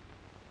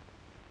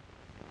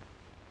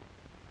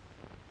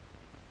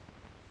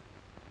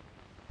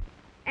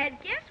 And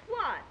guess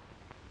what?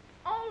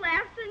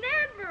 Olaf's an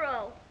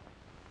admiral.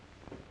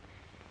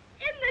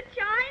 In the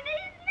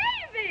Chinese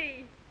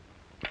Navy.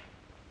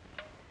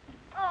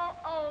 Oh,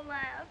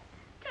 Olaf,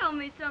 tell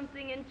me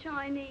something in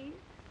Chinese.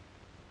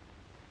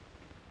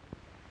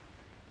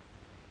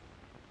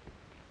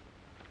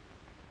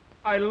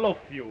 I love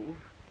you.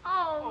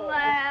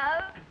 Olaf.